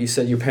 right? You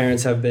said your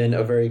parents have been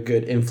a very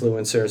good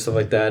influencer and stuff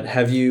like that.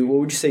 What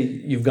would you say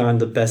you've gotten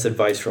the best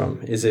advice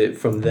from? Is it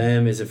from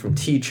them? Is it from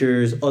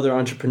teachers, other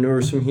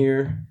entrepreneurs from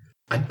here?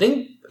 I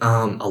think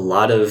a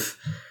lot of,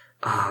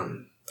 I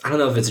don't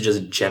know if it's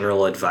just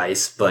general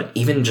advice, but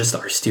even just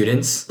our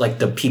students, like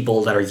the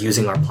people that are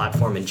using our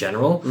platform in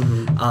general,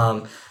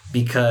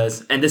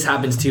 because, and this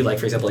happens too, like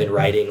for example in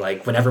writing,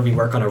 like whenever we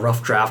work on a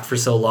rough draft for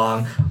so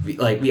long,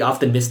 we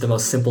often miss the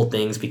most simple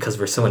things because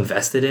we're so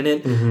invested in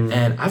it.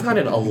 And I've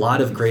gotten a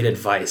lot of great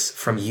advice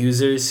from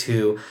users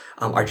who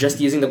are just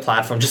using the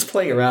platform, just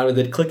playing around with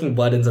it, clicking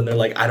buttons, and they're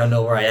like, I don't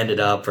know where I ended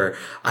up, or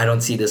I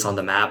don't see this on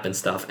the map and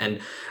stuff. And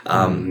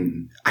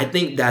I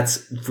think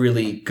that's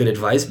really good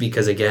advice,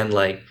 because again,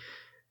 like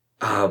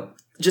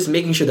just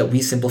making sure that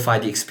we simplify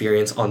the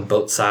experience on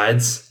both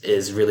sides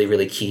is really,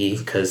 really key.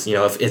 Because,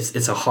 if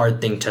it's a hard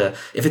thing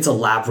if it's a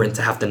labyrinth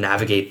to have to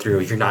navigate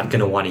through, you're not going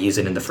to want to use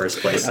it in the first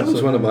place. That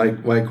was one of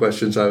my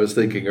questions I was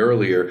thinking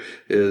earlier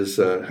is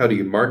how do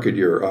you market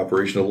your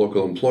operational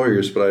local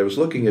employers? But I was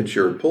looking at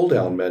your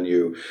pull-down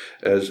menu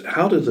as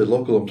how do the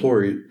local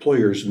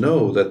employers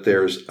know that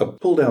there's a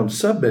pull-down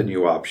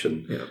sub-menu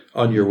option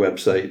on your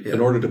website in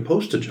order to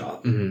post a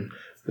job?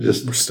 We're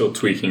still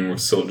tweaking. We're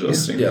still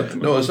adjusting.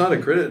 No, it's not a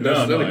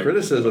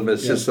criticism.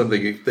 It's just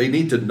something they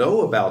need to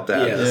know about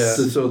that.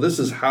 So this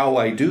is how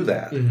I do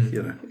that.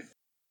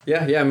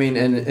 Yeah. I mean,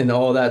 and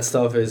all that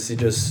stuff is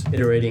just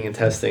iterating and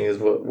testing is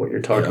what you're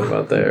talking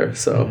about there.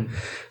 So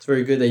it's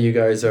very good that you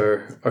guys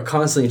are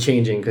constantly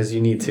changing, because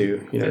you need to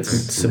to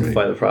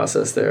simplify the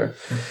process there.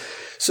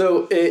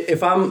 So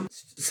if I'm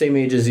same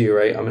age as you,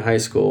 right? I'm in high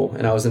school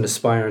and I was an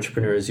aspiring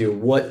entrepreneur as you.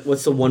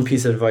 What's the one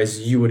piece of advice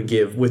you would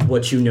give with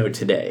what you know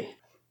today?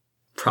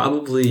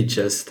 Probably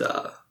just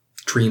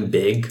dream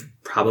big,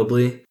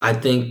 probably. I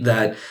think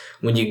that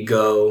when you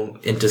go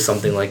into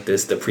something like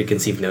this, the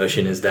preconceived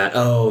notion is that,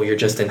 you're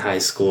just in high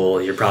school,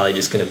 you're probably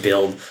just going to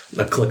build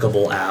a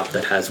clickable app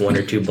that has one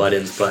or two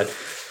buttons. But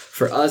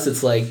for us,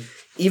 it's like,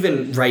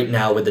 even right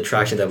now with the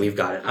traction that we've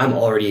gotten, I'm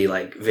already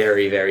like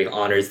very, very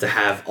honored to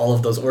have all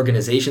of those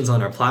organizations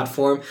on our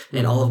platform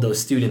and all of those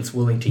students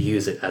willing to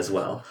use it as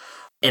well.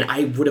 And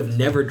I would have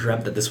never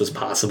dreamt that this was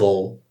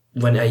possible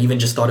when I even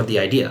just thought of the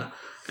idea.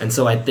 And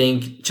so I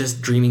think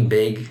just dreaming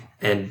big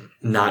and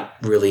not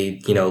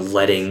really,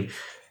 letting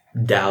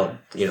doubt,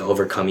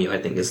 overcome you,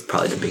 I think is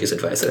probably the biggest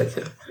advice that I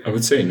give. I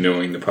would say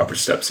knowing the proper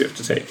steps you have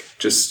to take.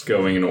 Just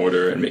going in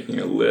order and making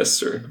a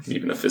list, or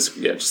even a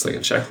physical, just like a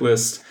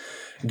checklist.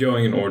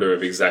 Going in order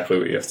of exactly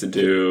what you have to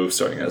do,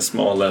 starting at a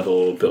small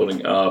level,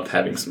 building up,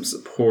 having some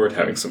support,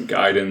 having some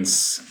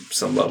guidance,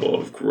 some level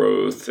of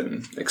growth,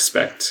 and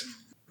expect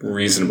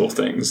reasonable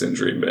things and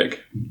dream big.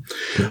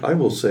 I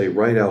will say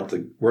right out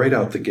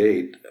the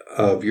gate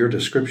of your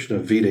description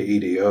of Vita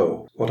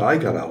EDO, what I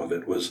got out of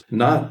it was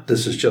not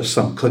this is just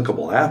some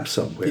clickable app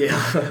somewhere,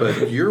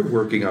 but you're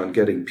working on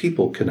getting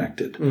people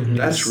connected.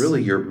 That's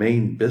really your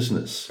main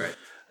business. Right.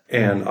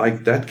 And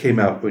that came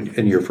out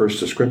in your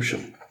first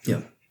description.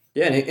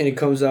 Yeah, and it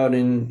comes out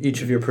in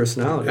each of your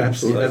personalities.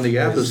 Absolutely, and the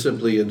app is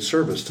simply in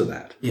service to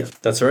that. Yeah,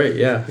 that's right.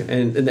 Yeah,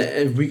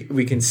 and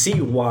we can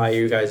see why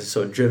you guys are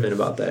so driven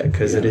about that,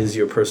 because it is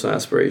your personal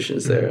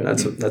aspirations there, and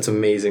that's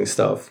amazing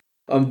stuff.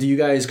 Do you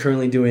guys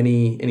currently do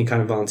any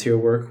kind of volunteer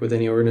work with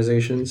any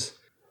organizations?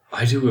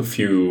 I do a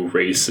few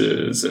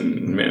races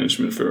and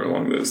management for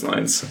along those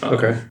lines.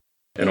 Okay.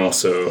 And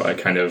also, I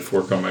kind of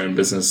work on my own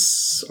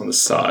business on the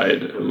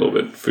side, a little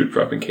bit food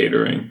prep and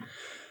catering.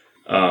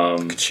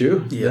 Look at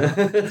you. Yeah.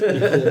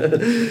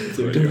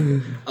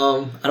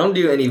 I don't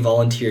do any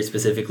volunteer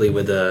specifically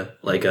with a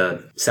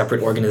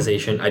separate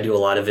organization. I do a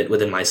lot of it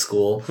within my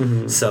school.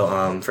 Mm-hmm.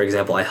 So, for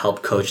example, I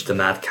help coach the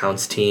math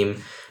counts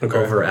team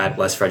over at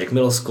West Frederick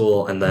Middle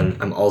School, and then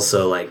I'm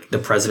also like the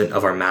president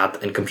of our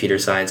math and computer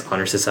science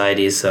honor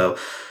society. So,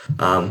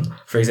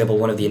 for example,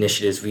 one of the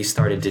initiatives we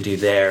started to do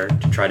there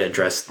to try to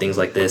address things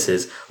like this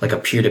is like a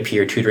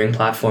peer-to-peer tutoring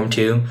platform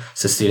too.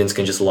 So students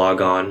can just log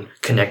on,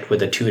 connect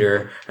with a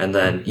tutor, and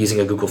then using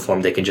a Google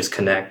form, they can just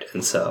connect.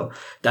 And so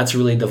that's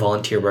really the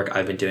volunteer work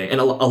I've been doing,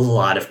 and a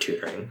lot of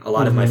tutoring. A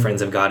lot of my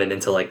friends have gotten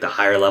into like the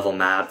higher level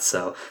math.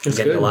 So I'm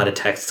getting a lot of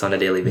texts on a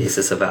daily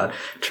basis about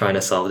trying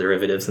to solve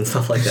derivatives and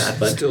stuff like that.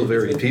 But still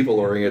very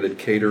people-oriented,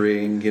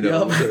 catering,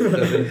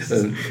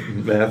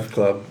 and math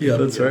club. Yeah,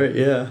 that's right.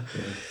 Yeah.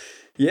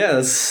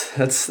 Yeah,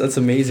 that's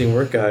amazing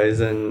work, guys,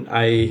 and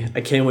I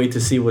can't wait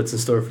to see what's in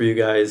store for you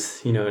guys,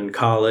 in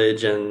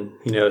college, and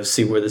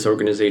see where this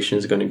organization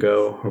is going to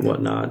go or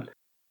whatnot.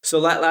 So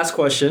last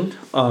question,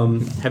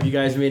 have you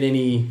guys made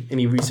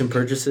any recent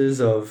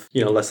purchases of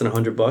less than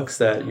 $100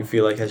 that you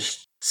feel like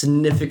has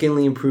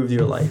significantly improved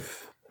your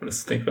life?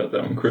 Let's think about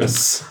that one,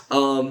 Chris.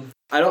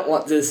 I don't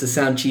want this to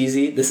sound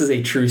cheesy. This is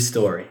a true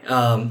story.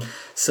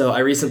 So I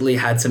recently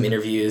had some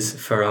interviews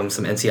for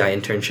some NCI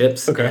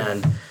internships,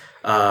 and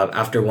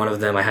after one of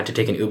them, I had to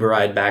take an Uber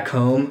ride back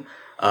home.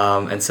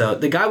 And so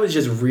the guy was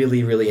just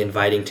really, really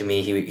inviting to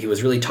me. He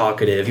was really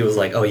talkative. He was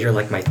like, "Oh, you're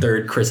like my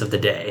third Chris of the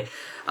day."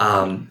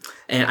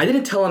 And I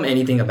didn't tell him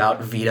anything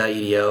about Vita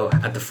EDO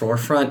at the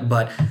forefront,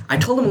 but I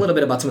told him a little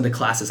bit about some of the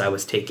classes I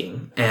was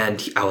taking.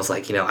 And I was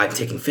like, I'm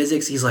taking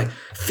physics. He's like,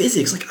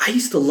 physics? Like, I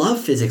used to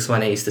love physics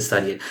when I used to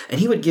study it. And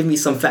he would give me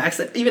some facts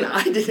that even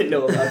I didn't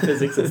know about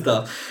physics and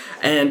stuff.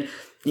 And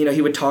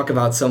he would talk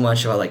about so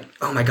much about like,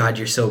 oh my God,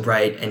 you're so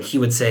bright. And he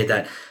would say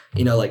that,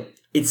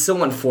 it's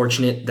so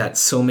unfortunate that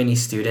so many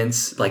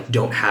students like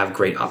don't have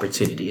great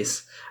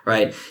opportunities,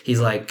 right?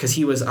 He's like, cause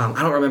he was,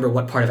 I don't remember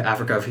what part of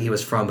Africa he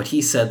was from, but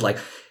he said like,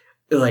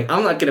 I'm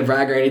not going to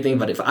brag or anything,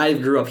 but if I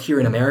grew up here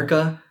in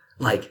America,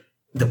 like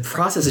the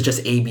process is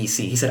just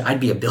ABC. He said,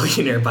 I'd be a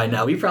billionaire by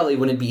now. We probably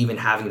wouldn't be even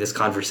having this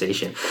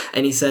conversation.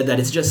 And he said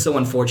that it's just so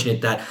unfortunate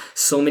that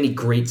so many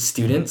great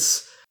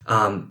students,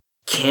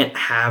 can't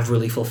have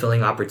really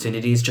fulfilling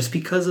opportunities just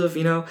because of,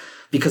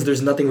 because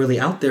there's nothing really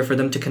out there for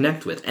them to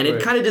connect with. And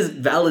it kind of just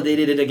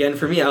validated it again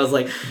for me. I was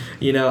like,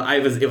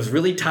 it was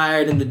really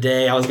tired in the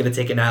day. I was going to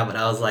take a nap, but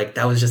I was like,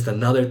 that was just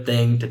another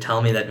thing to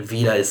tell me that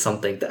Vita is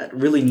something that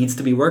really needs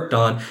to be worked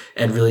on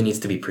and really needs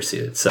to be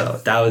pursued.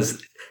 So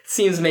that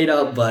seems made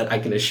up, but I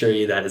can assure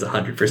you that is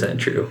 100%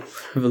 true.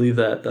 I believe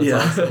that. That's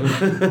awesome.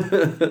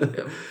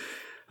 Yeah.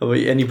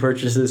 Any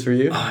purchases for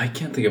you? Oh, I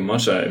can't think of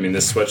much.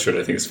 This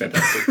sweatshirt I think is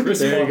fantastic.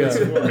 Chris bought this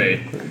for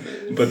me,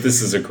 but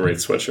this is a great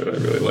sweatshirt. I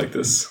really like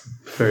this.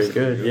 Very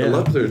good. Yeah, I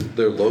love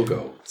their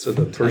logo. So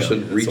the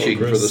person reaching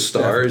for the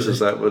stars, is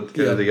that what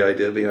kind of the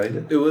idea behind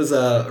it? It was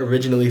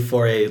originally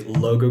for a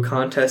logo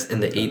contest in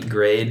the 8th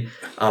grade.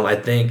 I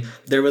think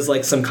there was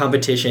like some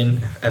competition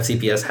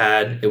FCPS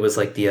had. It was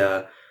like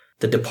the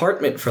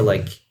department for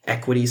like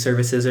equity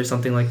services or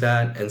something like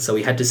that. And so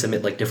we had to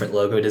submit like different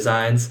logo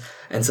designs.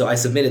 And so I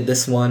submitted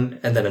this one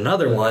and then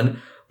another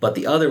one, but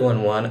the other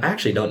one won. I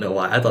actually don't know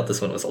why. I thought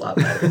this one was a lot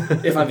better,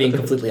 if I'm being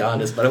completely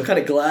honest, but I'm kind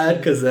of glad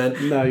because then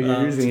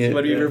you're using it.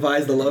 When we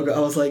revised the logo, I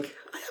was like,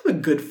 I have a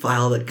good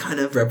file that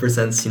kind of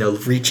represents,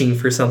 reaching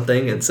for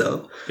something. And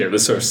so. Yeah,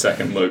 this is our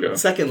second logo.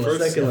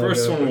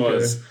 First one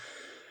was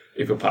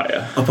a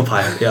papaya. A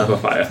papaya, yeah. A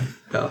papaya.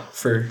 Yeah,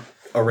 for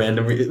a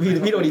random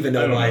reason. We don't even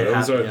know why it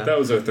happened. That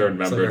was our third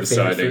member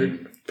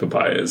deciding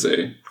papaya is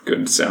a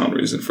good sound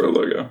reason for a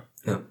logo.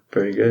 Yeah,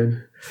 very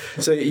good.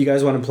 So you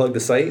guys want to plug the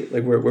site?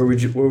 Like where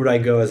would I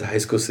go as a high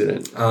school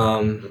student?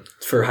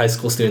 For high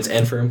school students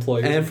and for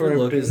employers. And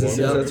for businesses,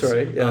 that's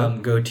right. Yeah.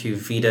 Go to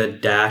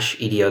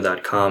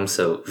vita-edo.com,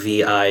 so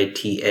vita-edo.com.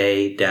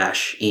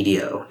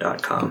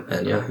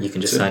 And you can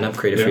just sign up,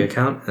 create a free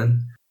account,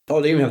 and they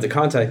don't even have to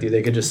contact you.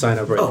 They could just sign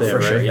up right there,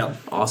 for sure, right? Yeah.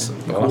 Awesome.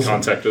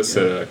 Contact us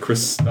at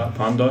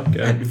chris.pondoc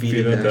at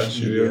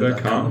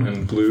vita-edo.com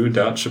and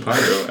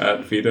blue.shapiro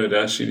at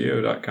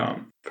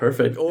vita-edo.com.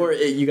 Perfect. Or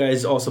you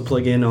guys also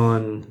plug in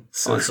on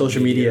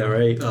social media,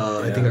 right?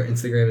 I think our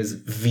Instagram is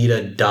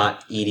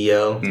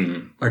vita.edo.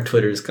 Our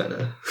Twitter is kind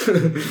of a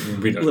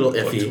little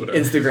iffy.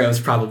 Instagram is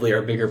probably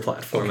our bigger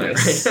platform right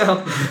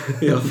now.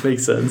 Yeah,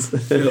 makes sense.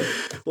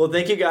 Well,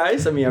 thank you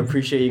guys. I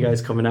appreciate you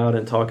guys coming out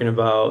and talking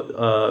about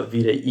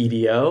Vita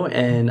EDO.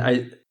 And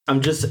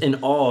I'm just in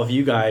awe of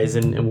you guys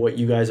and what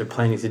you guys are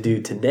planning to do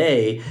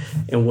today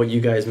and what you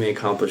guys may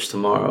accomplish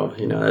tomorrow.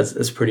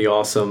 That's pretty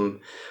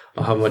awesome.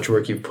 how much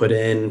work you've put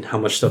in, how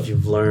much stuff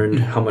you've learned,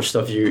 how much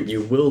stuff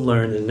you will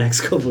learn in the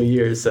next couple of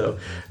years. So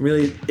I'm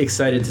really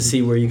excited to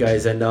see where you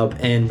guys end up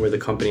and where the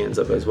company ends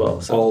up as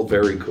well. So all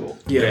very cool.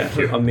 Yeah,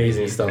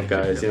 amazing stuff,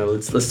 guys.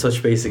 Let's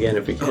touch base again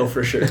if we can. Oh,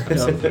 for sure.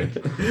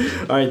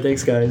 All right,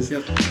 thanks, guys.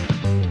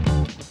 Yep.